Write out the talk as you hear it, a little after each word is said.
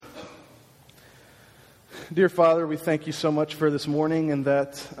Dear Father, we thank you so much for this morning and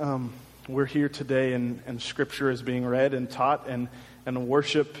that we're here today and Scripture is being read and taught and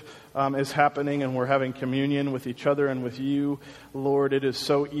worship is happening and we're having communion with each other and with you. Lord, it is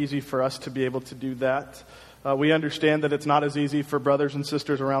so easy for us to be able to do that. We understand that it's not as easy for brothers and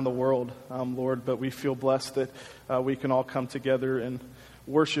sisters around the world, Lord, but we feel blessed that we can all come together and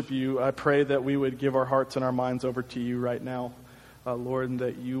worship you. I pray that we would give our hearts and our minds over to you right now, Lord, and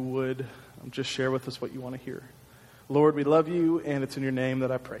that you would just share with us what you want to hear. Lord, we love you, and it's in your name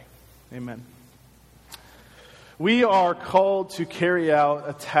that I pray. Amen. We are called to carry out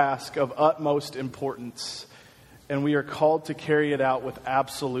a task of utmost importance, and we are called to carry it out with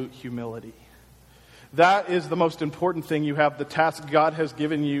absolute humility. That is the most important thing you have, the task God has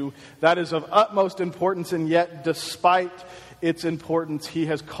given you. That is of utmost importance, and yet despite its importance, He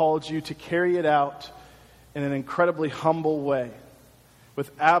has called you to carry it out in an incredibly humble way, with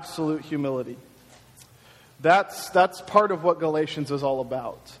absolute humility. That's part of what Galatians is all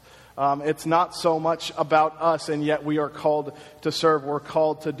about. It's not so much about us, and yet we are called to serve. We're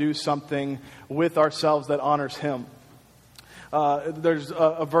called to do something with ourselves that honors Him. There's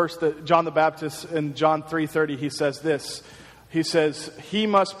a verse that John the Baptist in John 3:30, he says this. He says, "He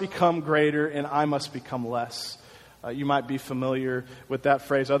must become greater and I must become less." You might be familiar with that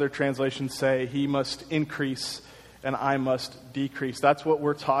phrase. Other translations say, "He must increase and I must decrease." That's what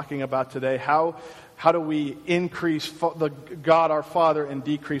we're talking about today. How do we increase God our Father and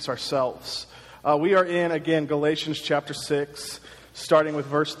decrease ourselves? We are in, again, Galatians chapter 6, starting with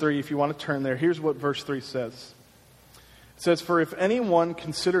verse 3. If you want to turn there, here's what verse 3 says. It says, "For if anyone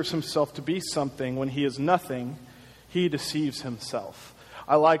considers himself to be something when he is nothing, he deceives himself."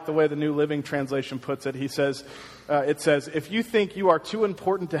 I like the way the New Living Translation puts it. It says, "If you think you are too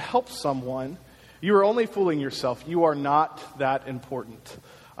important to help someone, you are only fooling yourself. You are not that important."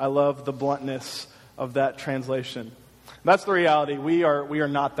 I love the bluntness of that translation. That's the reality. We are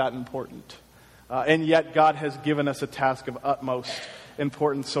not that important. And yet God has given us a task of utmost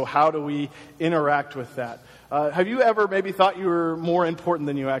importance. So how do we interact with that? Have you ever maybe thought you were more important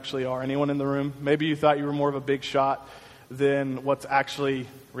than you actually are? Anyone in the room? Maybe you thought you were more of a big shot than what's actually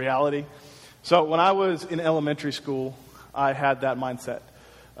reality. So when I was in elementary school, I had that mindset.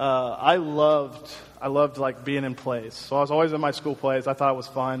 I loved like being in plays. So I was always in my school plays. I thought it was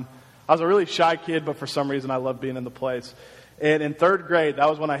fun. I was a really shy kid, but for some reason I loved being in the plays. And in third grade, that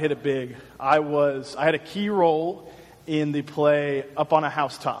was when I hit it big. I had a key role in the play Up on a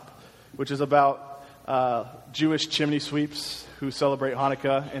Housetop, which is about Jewish chimney sweeps who celebrate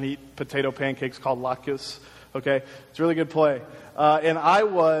Hanukkah and eat potato pancakes called latkes. Okay, it's a really good play. And I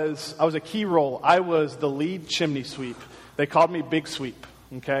was a key role. I was the lead chimney sweep. They called me Big Sweep.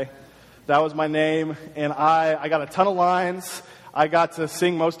 Okay, that was my name, and I got a ton of lines. I got to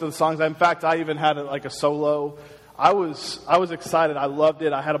sing most of the songs. In fact, I even had a solo. I was excited. I loved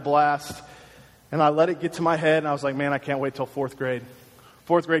it. I had a blast, and I let it get to my head, and I was like, man, I can't wait till fourth grade.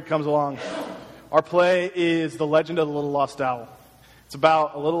 Fourth grade comes along. Our play is The Legend of the Little Lost Owl. It's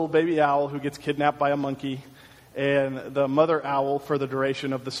about a little baby owl who gets kidnapped by a monkey, and the mother owl, for the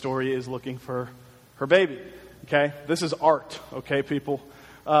duration of the story, is looking for her baby. Okay, this is art. Okay, people.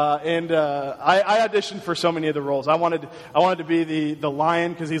 I auditioned for so many of the roles. I wanted to be the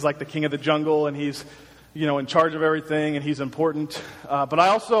lion because he's like the king of the jungle and he's, in charge of everything and he's important. But I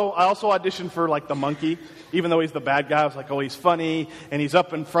also auditioned for like the monkey, even though he's the bad guy. I was like, oh, he's funny and he's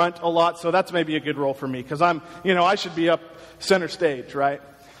up in front a lot. So that's maybe a good role for me because I should be up center stage, right?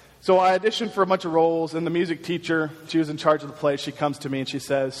 So I auditioned for a bunch of roles, and the music teacher, she was in charge of the play. She comes to me and she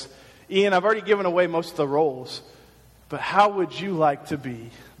says, "Ian, I've already given away most of the roles, but how would you like to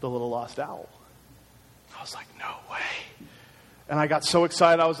be the little lost owl?" I was like, no way. And I got so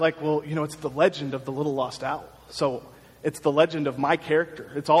excited. I was like, well, it's the legend of the little lost owl. So it's the legend of my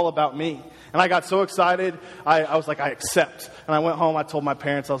character. It's all about me. And I got so excited. I was like, I accept. And I went home. I told my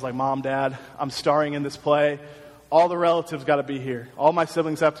parents, I was like, Mom, Dad, I'm starring in this play. All the relatives got to be here. All my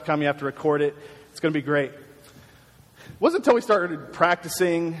siblings have to come. You have to record it. It's going to be great. It wasn't until we started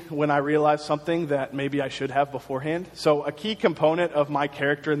practicing when I realized something that maybe I should have beforehand. So a key component of my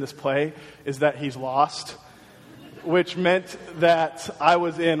character in this play is that he's lost, which meant that I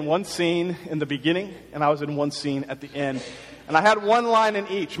was in one scene in the beginning and I was in one scene at the end. And I had one line in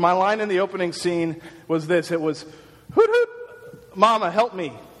each. My line in the opening scene was this. It was, "Hoot hoot, Mama, help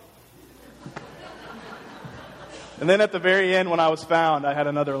me." And then at the very end when I was found, I had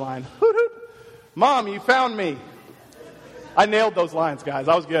another line. "Hoot hoot, Mom, you found me." I nailed those lines, guys.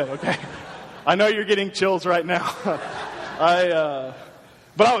 I was good, okay? I know you're getting chills right now.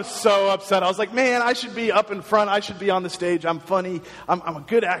 But I was so upset. I was like, man, I should be up in front. I should be on the stage. I'm funny. I'm a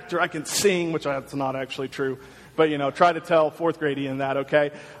good actor. I can sing, which that's not actually true. But, try to tell fourth grade Ian that,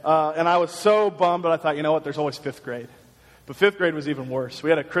 okay? And I was so bummed, but I thought, you know what, there's always fifth grade. But fifth grade was even worse. We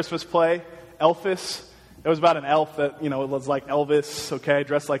had a Christmas play, Elvis. It was about an elf that, it was like Elvis, okay,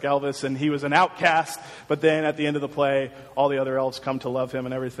 dressed like Elvis, and he was an outcast. But then at the end of the play, all the other elves come to love him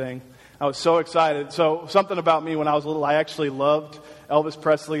and everything. I was so excited. So something about me when I was little, I actually loved Elvis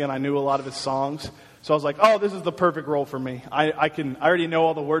Presley, and I knew a lot of his songs. So I was like, oh, this is the perfect role for me. I already know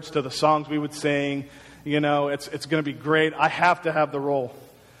all the words to the songs we would sing. It's going to be great. I have to have the role.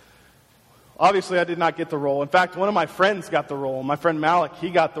 Obviously, I did not get the role. In fact, one of my friends got the role. My friend Malik, he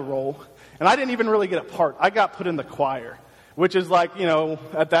got the role. And I didn't even really get a part. I got put in the choir, which is like,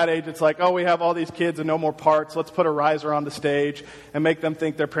 at that age, it's like, oh, we have all these kids and no more parts. Let's put a riser on the stage and make them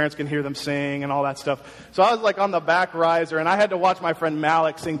think their parents can hear them sing and all that stuff. So I was like on the back riser, and I had to watch my friend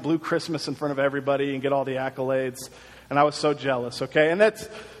Malik sing Blue Christmas in front of everybody and get all the accolades. And I was so jealous, okay? And that's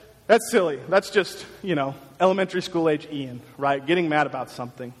silly. That's just, elementary school age Ian, right? Getting mad about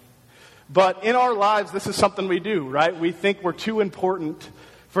something. But in our lives, this is something we do, right? We think we're too important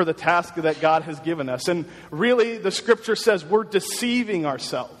for the task that God has given us. And really, the scripture says we're deceiving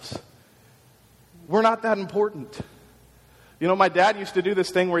ourselves. We're not that important. My dad used to do this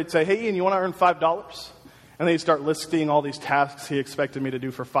thing where he'd say, hey, Ian, you want to earn $5? And then he'd start listing all these tasks he expected me to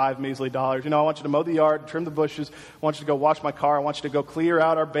do for $5 measly. I want you to mow the yard, trim the bushes. I want you to go wash my car. I want you to go clear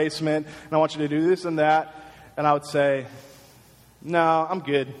out our basement. And I want you to do this and that. And I would say, no, I'm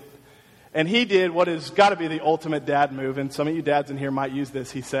good. And he did what has got to be the ultimate dad move, and some of you dads in here might use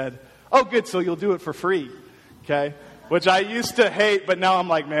this. He said, oh, good, so you'll do it for free, okay? Which I used to hate, but now I'm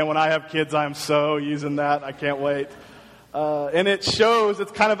like, man, when I have kids, I'm so using that. I can't wait. And it shows,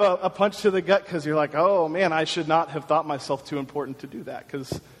 it's kind of a punch to the gut, because you're like, oh, man, I should not have thought myself too important to do that,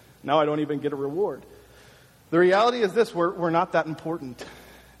 because now I don't even get a reward. The reality is this, we're not that important.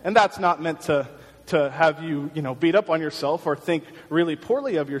 And that's not meant to have you, beat up on yourself or think really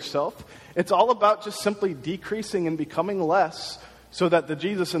poorly of yourself. It's all about just simply decreasing and becoming less so that the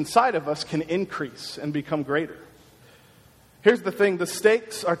Jesus inside of us can increase and become greater. Here's the thing, the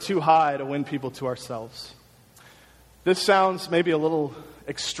stakes are too high to win people to ourselves. This sounds maybe a little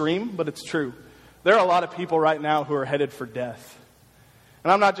extreme, but it's true. There are a lot of people right now who are headed for death.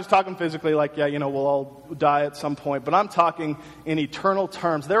 And I'm not just talking physically like, we'll all die at some point, but I'm talking in eternal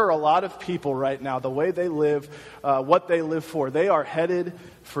terms. There are a lot of people right now, the way they live, what they live for, they are headed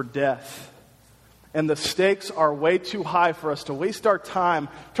for death. And the stakes are way too high for us to waste our time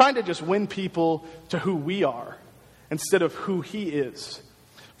trying to just win people to who we are instead of who he is.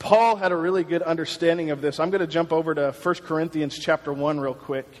 Paul had a really good understanding of this. I'm going to jump over to 1 Corinthians chapter 1 real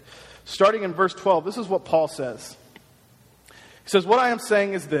quick. Starting in verse 12, this is what Paul says. He says, what I am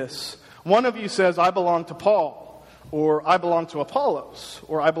saying is this. One of you says, I belong to Paul, or I belong to Apollos,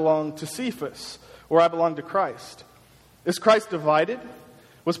 or I belong to Cephas, or I belong to Christ. Is Christ divided?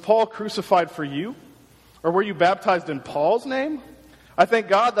 Was Paul crucified for you? Or were you baptized in Paul's name? I thank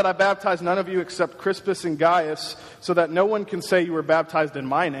God that I baptized none of you except Crispus and Gaius, so that no one can say you were baptized in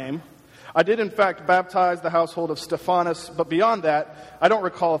my name. I did, in fact, baptize the household of Stephanas, but beyond that, I don't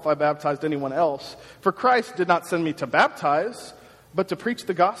recall if I baptized anyone else. For Christ did not send me to baptize, but to preach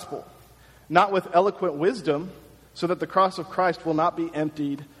the gospel, not with eloquent wisdom, so that the cross of Christ will not be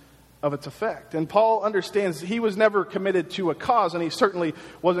emptied of its effect. And Paul understands he was never committed to a cause, and he certainly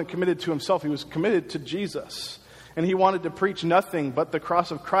wasn't committed to himself. He was committed to Jesus. And he wanted to preach nothing but the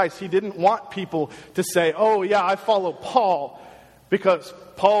cross of Christ. He didn't want people to say, oh, yeah, I follow Paul, because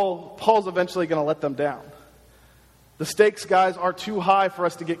Paul's eventually going to let them down. The stakes, guys, are too high for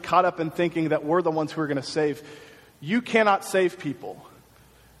us to get caught up in thinking that we're the ones who are going to save. You cannot save people,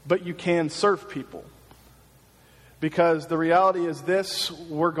 but you can serve people. Because the reality is this,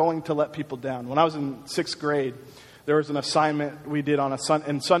 we're going to let people down. When I was in 6th grade, there was an assignment we did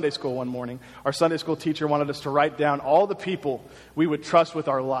in Sunday school one morning. Our Sunday school teacher wanted us to write down all the people we would trust with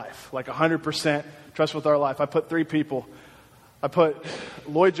our life, like 100% trust with our life. I put 3 people. I put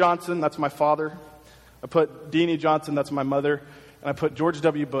Lloyd Johnson, that's my father. I put Deanie Johnson, that's my mother. And I put George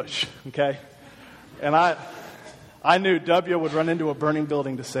W. Bush, okay? And I knew W would run into a burning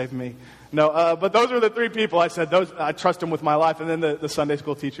building to save me. No, but those were the 3 people. I said, I trust them with my life. And then the Sunday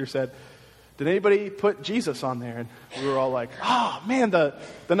school teacher said, did anybody put Jesus on there? And we were all like, oh, man, the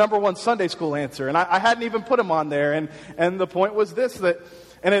number one Sunday school answer. And I hadn't even put him on there. And the point was this, that,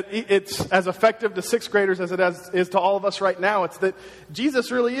 and it's as effective to 6th graders as it is to all of us right now. It's that Jesus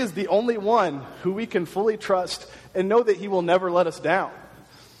really is the only one who we can fully trust and know that he will never let us down.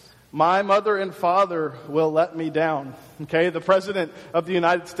 My mother and father will let me down. Okay, the President of the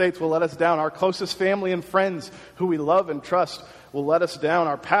United States will let us down. Our closest family and friends who we love and trust will let us down.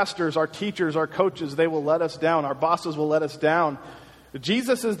 Our pastors, our teachers, our coaches, they will let us down. Our bosses will let us down.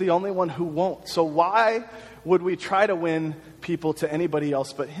 Jesus is the only one who won't. So why would we try to win people to anybody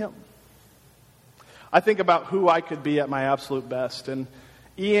else but him? I think about who I could be at my absolute best, and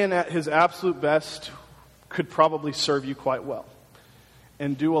Ian at his absolute best could probably serve you quite well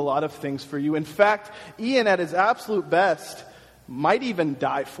and do a lot of things for you. In fact, Ian at his absolute best might even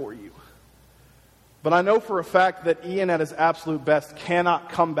die for you. But I know for a fact that Ian at his absolute best cannot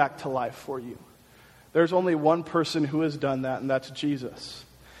come back to life for you. There's only one person who has done that, and that's Jesus.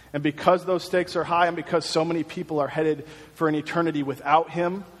 And because those stakes are high and because so many people are headed for an eternity without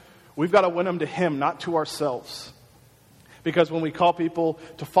him, we've got to win them to him, not to ourselves. Because when we call people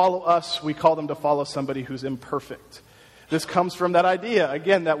to follow us, we call them to follow somebody who's imperfect. This comes from that idea,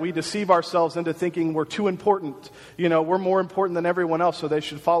 again, that we deceive ourselves into thinking we're too important. We're more important than everyone else, so they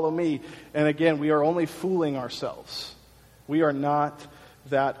should follow me. And again, we are only fooling ourselves. We are not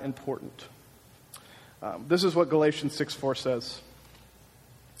that important. This is what Galatians 6:4 says.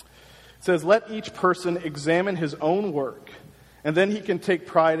 It says, "Let each person examine his own work, and then he can take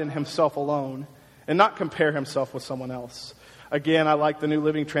pride in himself alone and not compare himself with someone else." Again, I like the New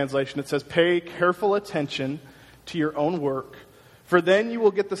Living Translation. It says, "Pay careful attention to your own work, for then you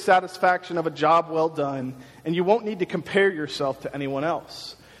will get the satisfaction of a job well done, and you won't need to compare yourself to anyone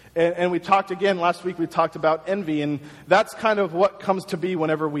else." And we talked again, last week we talked about envy, and that's kind of what comes to be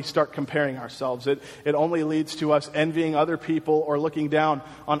whenever we start comparing ourselves. It only leads to us envying other people or looking down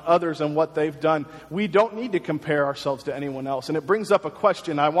on others and what they've done. We don't need to compare ourselves to anyone else. And it brings up a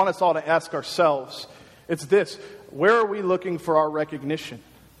question I want us all to ask ourselves. It's this: where are we looking for our recognition?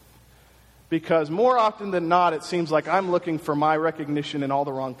 Because more often than not, it seems like I'm looking for my recognition in all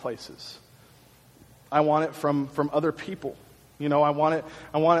the wrong places. I want it from other people. I want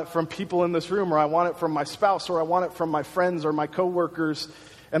it from people in this room, or I want it from my spouse, or I want it from my friends or my coworkers.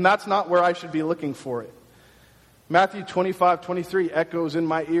 And that's not where I should be looking for it. Matthew 25:23 echoes in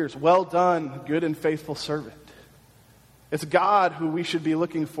my ears. "Well done, good and faithful servant." It's God who we should be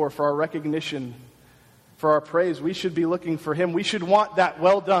looking for our recognition, for our praise. We should be looking for him. We should want that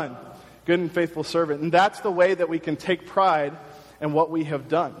 "well done, good and faithful servant." And that's the way that we can take pride in what we have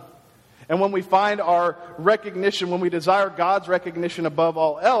done. And when we find our recognition, when we desire God's recognition above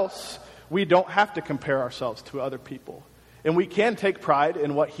all else, we don't have to compare ourselves to other people. And we can take pride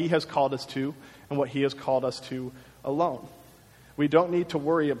in what he has called us to and what he has called us to alone. We don't need to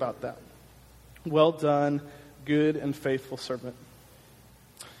worry about that. Well done, good and faithful servant.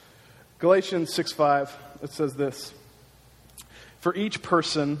 Galatians 6:5, it says this: "For each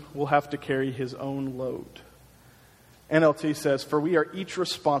person will have to carry his own load." NLT says, "For we are each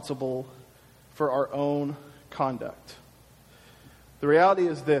responsible for our own conduct." The reality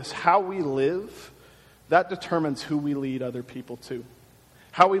is this: how we live, that determines who we lead other people to.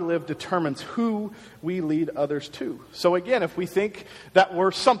 How we live determines who we lead others to. So again, if we think that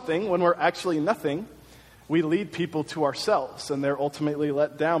we're something when we're actually nothing, we lead people to ourselves and they're ultimately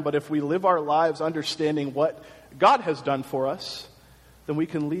let down. But if we live our lives understanding what God has done for us, then we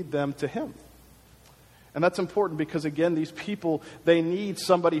can lead them to him. And that's important because, again, these people, they need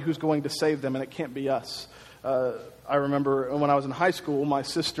somebody who's going to save them, and it can't be us. I remember when I was in high school, my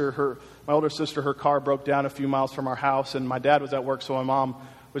older sister, her car broke down a few miles from our house, and my dad was at work, so my mom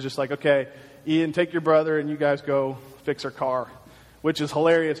was just like, "Okay, Ian, take your brother, and you guys go fix her car," which is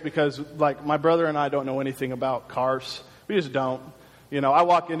hilarious because, my brother and I don't know anything about cars. We just don't. I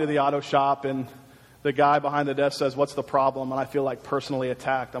walk into the auto shop, and the guy behind the desk says, "What's the problem?" And I feel personally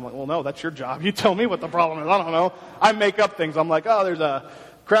attacked. I'm like, "Well, no, that's your job. You tell me what the problem is. I don't know." I make up things. I'm like, "Oh, there's a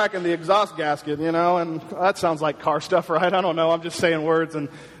crack in the exhaust gasket, and that sounds like car stuff, right? I don't know. I'm just saying words." And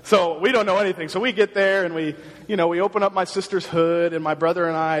so we don't know anything. So we get there and we open up my sister's hood, and my brother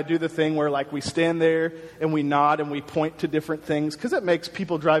and I do the thing where we stand there and we nod and we point to different things because it makes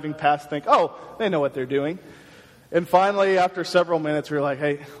people driving past think, "Oh, they know what they're doing." And finally, after several minutes, we were like,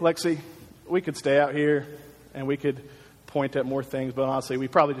 "Hey, Lexi, we could stay out here and we could point at more things, but honestly, we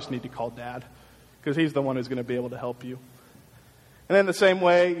probably just need to call Dad because he's the one who's going to be able to help you." And in the same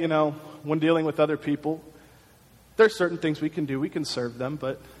way, when dealing with other people, there's certain things we can do. We can serve them,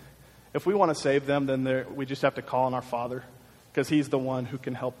 but if we want to save them, then we just have to call on our Father because he's the one who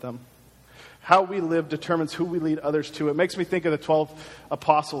can help them. How we live determines who we lead others to. It makes me think of the 12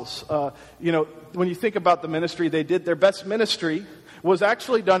 apostles. When you think about the ministry they did, their best ministry was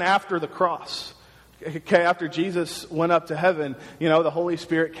actually done after the cross. Okay, after Jesus went up to heaven, the Holy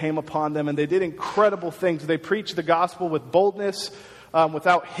Spirit came upon them and they did incredible things. They preached the gospel with boldness.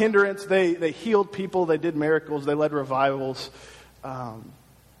 without hindrance. They healed people. They did miracles. They led revivals.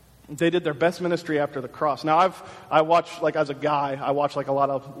 They did their best ministry after the cross. Now, I watch, like, as a guy, I watch, like, a lot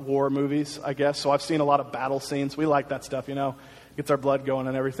of war movies, I guess. So I've seen a lot of battle scenes. We like that stuff, Gets our blood going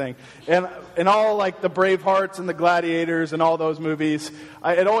and everything. And all, like, the Bravehearts and the Gladiators and all those movies,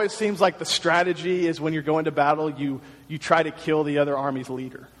 it always seems like the strategy is when you're going to battle, you try to kill the other army's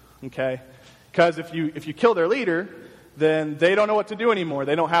leader, okay? Because if you kill their leader, then they don't know what to do anymore.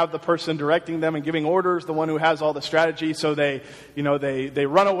 They don't have the person directing them and giving orders, the one who has all the strategy, so they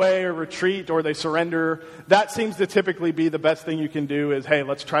run away or retreat or they surrender. That seems to typically be the best thing you can do is, hey,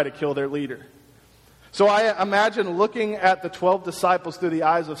 let's try to kill their leader. So I imagine looking at the 12 disciples through the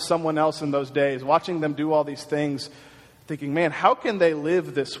eyes of someone else in those days, watching them do all these things, thinking, man, how can they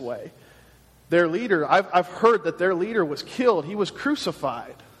live this way? Their leader, I've heard that their leader was killed. He was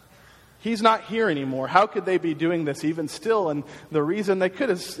crucified. He's not here anymore. How could they be doing this even still? And the reason they could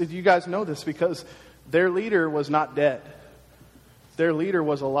is, you guys know this, because their leader was not dead. Their leader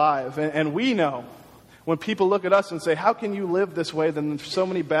was alive. And we know when people look at us and say, how can you live this way? Then there's so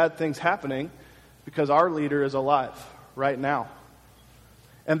many bad things happening. Because our leader is alive right now.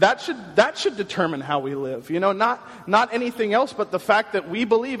 And that should determine how we live. Not anything else, but the fact that we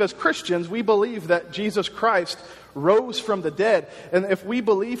believe as Christians, we believe that Jesus Christ rose from the dead. And if we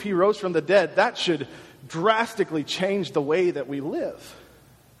believe he rose from the dead, that should drastically change the way that we live.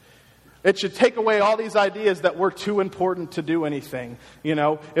 It should take away all these ideas that we're too important to do anything.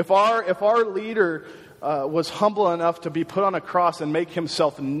 If our leader was humble enough to be put on a cross and make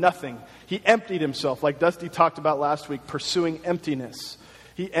himself nothing. He emptied himself, like Dusty talked about last week, pursuing emptiness.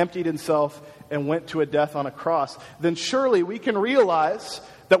 He emptied himself and went to a death on a cross. Then surely we can realize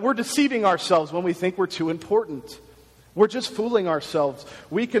that we're deceiving ourselves when we think we're too important. We're just fooling ourselves.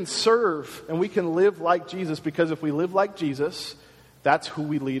 We can serve and we can live like Jesus, because if we live like Jesus, that's who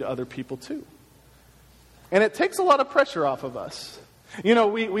we lead other people to. And it takes a lot of pressure off of us.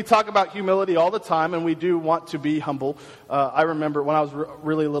 We talk about humility all the time, and we do want to be humble. I remember when I was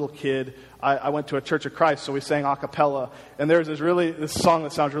really little kid, I went to a Church of Christ, so we sang a cappella. And there's this song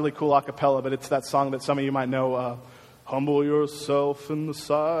that sounds really cool a cappella, but it's that song that some of you might know, humble yourself in the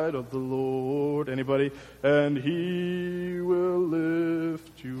sight of the Lord. Anybody? And he will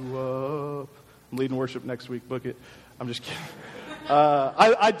lift you up. I'm leading worship next week. Book it. I'm just kidding.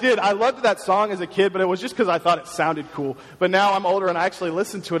 I loved that song as a kid, but it was just because I thought it sounded cool. But now I'm older and I actually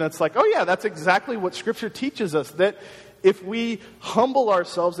listen to it, and it's like, oh yeah, that's exactly what Scripture teaches us. That if we humble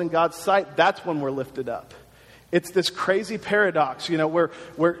ourselves in God's sight, that's when we're lifted up. It's this crazy paradox,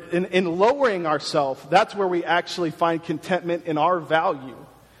 where in lowering ourselves, that's where we actually find contentment in our value.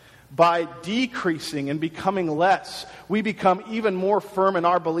 By decreasing and becoming less, we become even more firm in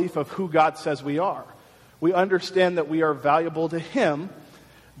our belief of who God says we are. We understand that we are valuable to him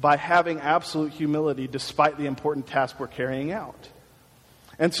by having absolute humility despite the important task we're carrying out.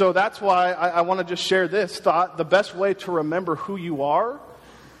 And so that's why I want to just share this thought. The best way to remember who you are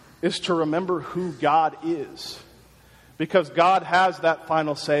is to remember who God is. Because God has that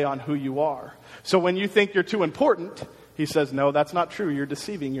final say on who you are. So when you think you're too important, he says, no, that's not true. You're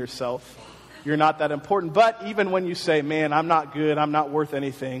deceiving yourself. You're not that important. But even when you say, man, I'm not good, I'm not worth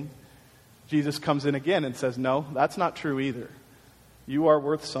anything, Jesus comes in again and says, no, that's not true either. You are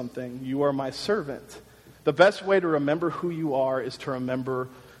worth something. You are my servant. The best way to remember who you are is to remember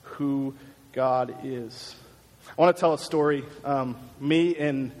who God is. I want to tell a story. Me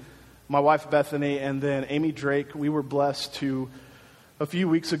and my wife Bethany and then Amy Drake, we were blessed to, a few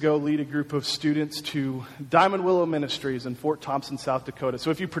weeks ago, lead a group of students to Diamond Willow Ministries in Fort Thompson, South Dakota.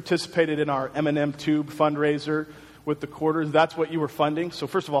 So if you participated in our M&M Tube fundraiser with the quarters, that's what you were funding. So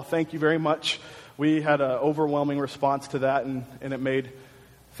first of all, thank you very much. We had an overwhelming response to that, and it made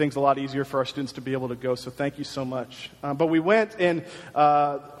things a lot easier for our students to be able to go. So thank you so much. But we went, and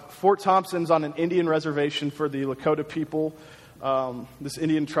Fort Thompson's on an Indian reservation for the Lakota people, this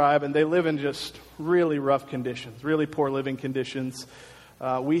Indian tribe, and they live in just really rough conditions, really poor living conditions.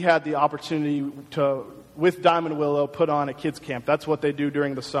 We had the opportunity to, with Diamond Willow, put on a kids camp. That's what they do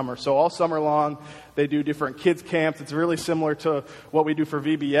during the summer. So all summer long, they do different kids camps. It's really similar to what we do for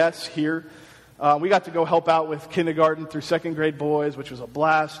VBS here. We got to go help out with kindergarten through second grade boys, which was a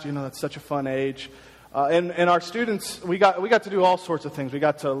blast. That's such a fun age. And our students, we got to do all sorts of things. We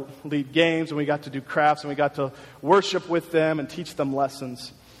got to lead games, and we got to do crafts, and we got to worship with them and teach them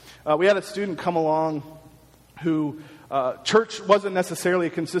lessons. We had a student come along who church wasn't necessarily a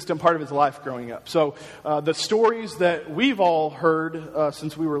consistent part of his life growing up. So the stories that we've all heard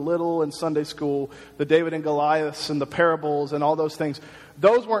since we were little in Sunday school, the David and Goliaths and the parables and all those things,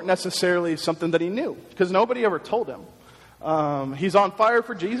 those weren't necessarily something that he knew because nobody ever told him. He's on fire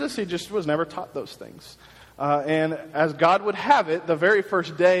for Jesus. He just was never taught those things. And as God would have it, the very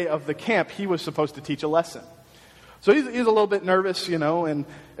first day of the camp, he was supposed to teach a lesson. So he's a little bit nervous, and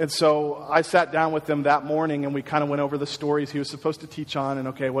so I sat down with him that morning and we kind of went over the stories he was supposed to teach on. And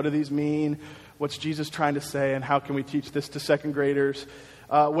okay, what do these mean? What's Jesus trying to say? And how can we teach this to second graders?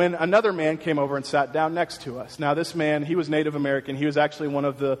 When another man came over and sat down next to us. Now this man, he was Native American. He was actually one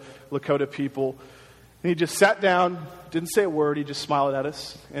of the Lakota people. And he just sat down, didn't say a word. He just smiled at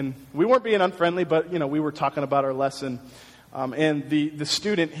us. And we weren't being unfriendly, but, we were talking about our lesson. And the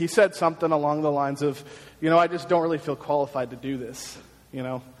student, he said something along the lines of, I just don't really feel qualified to do this.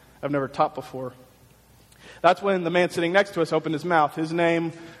 I've never taught before. That's when the man sitting next to us opened his mouth. His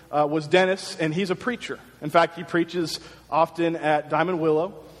name was Dennis, and he's a preacher. In fact, he preaches often at Diamond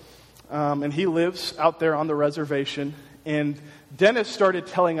Willow, and he lives out there on the reservation. And Dennis started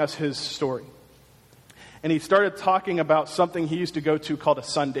telling us his story. And he started talking about something he used to go to called a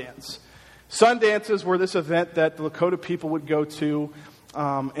Sundance. Sundances were this event that the Lakota people would go to,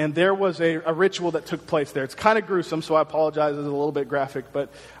 and there was a ritual that took place there. It's kind of gruesome, so I apologize, it's a little bit graphic,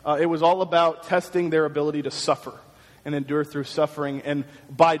 but it was all about testing their ability to suffer and endure through suffering. And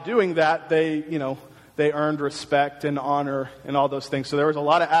by doing that, they earned respect and honor and all those things. So there was a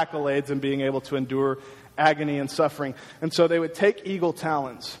lot of accolades in being able to endure agony and suffering. And so they would take eagle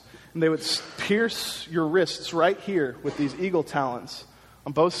talons, and they would pierce your wrists right here with these eagle talons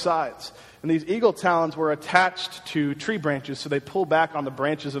on both sides. And these eagle talons were attached to tree branches, so they pull back on the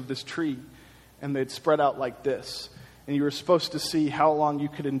branches of this tree, and they'd spread out like this. And you were supposed to see how long you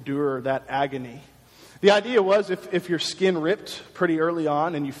could endure that agony. The idea was if your skin ripped pretty early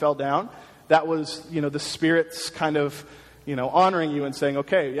on and you fell down, that was, the spirits kind of, honoring you and saying,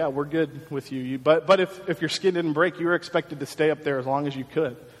 okay, yeah, we're good with you. But if your skin didn't break, you were expected to stay up there as long as you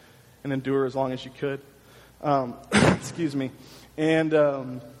could and endure as long as you could. Excuse me.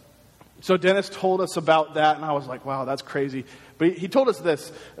 And so Dennis told us about that, and I was like, wow, that's crazy. But he told us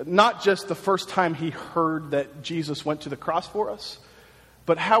this, not just the first time he heard that Jesus went to the cross for us,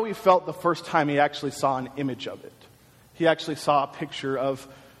 but how he felt the first time he actually saw an image of it. He actually saw a picture of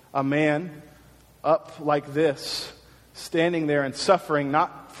a man up like this, standing there and suffering,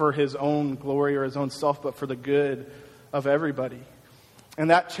 not for his own glory or his own self, but for the good of everybody. And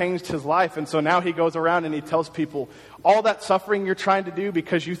that changed his life. And so now he goes around and he tells people, all that suffering you're trying to do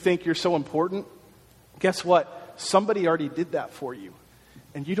because you think you're so important, guess what? Somebody already did that for you.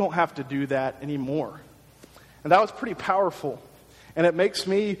 And you don't have to do that anymore. And that was pretty powerful. And it makes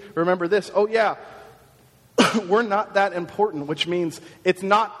me remember this. Oh yeah, we're not that important, which means it's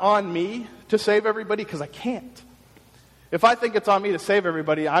not on me to save everybody because I can't. If I think it's on me to save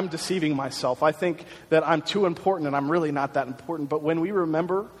everybody, I'm deceiving myself. I think that I'm too important and I'm really not that important. But when we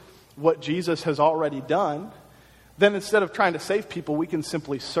remember what Jesus has already done, then instead of trying to save people, we can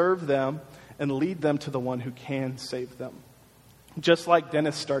simply serve them and lead them to the one who can save them. Just like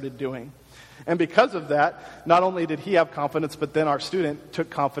Dennis started doing. And because of that, not only did he have confidence, but then our student took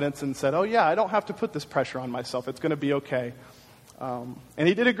confidence and said, oh yeah, I don't have to put this pressure on myself. It's going to be okay. And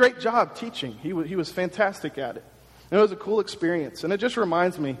he did a great job teaching. He was fantastic at it. And it was a cool experience. And it just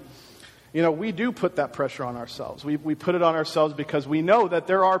reminds me, we do put that pressure on ourselves. We put it on ourselves because we know that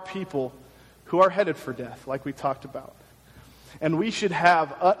there are people who are headed for death, like we talked about. And we should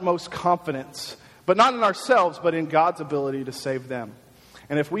have utmost confidence, but not in ourselves, but in God's ability to save them.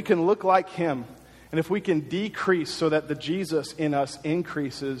 And if we can look like him, and if we can decrease so that the Jesus in us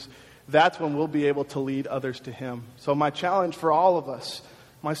increases, that's when we'll be able to lead others to him. So my challenge for all of us,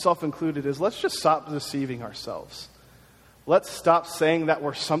 myself included, is let's just stop deceiving ourselves. Let's stop saying that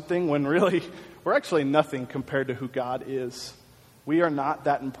we're something when really we're actually nothing compared to who God is. We are not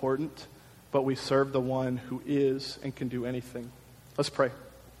that important, but we serve the one who is and can do anything. Let's pray.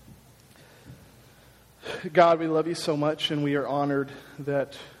 God, we love you so much, and we are honored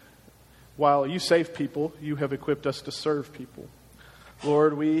that while you save people, you have equipped us to serve people.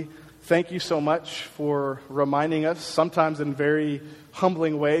 Lord, we thank you so much for reminding us, sometimes in very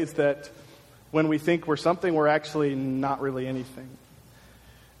humbling ways, that when we think we're something, we're actually not really anything.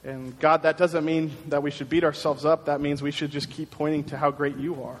 And God, that doesn't mean that we should beat ourselves up. That means we should just keep pointing to how great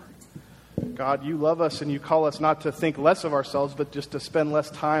you are. God, you love us and you call us not to think less of ourselves, but just to spend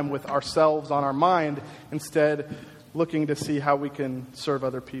less time with ourselves on our mind, instead looking to see how we can serve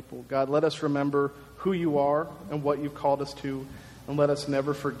other people. God, let us remember who you are and what you've called us to, and let us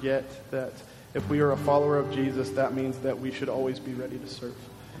never forget that if we are a follower of Jesus, that means that we should always be ready to serve.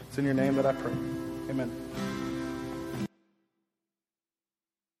 It's in your name that I pray. Amen.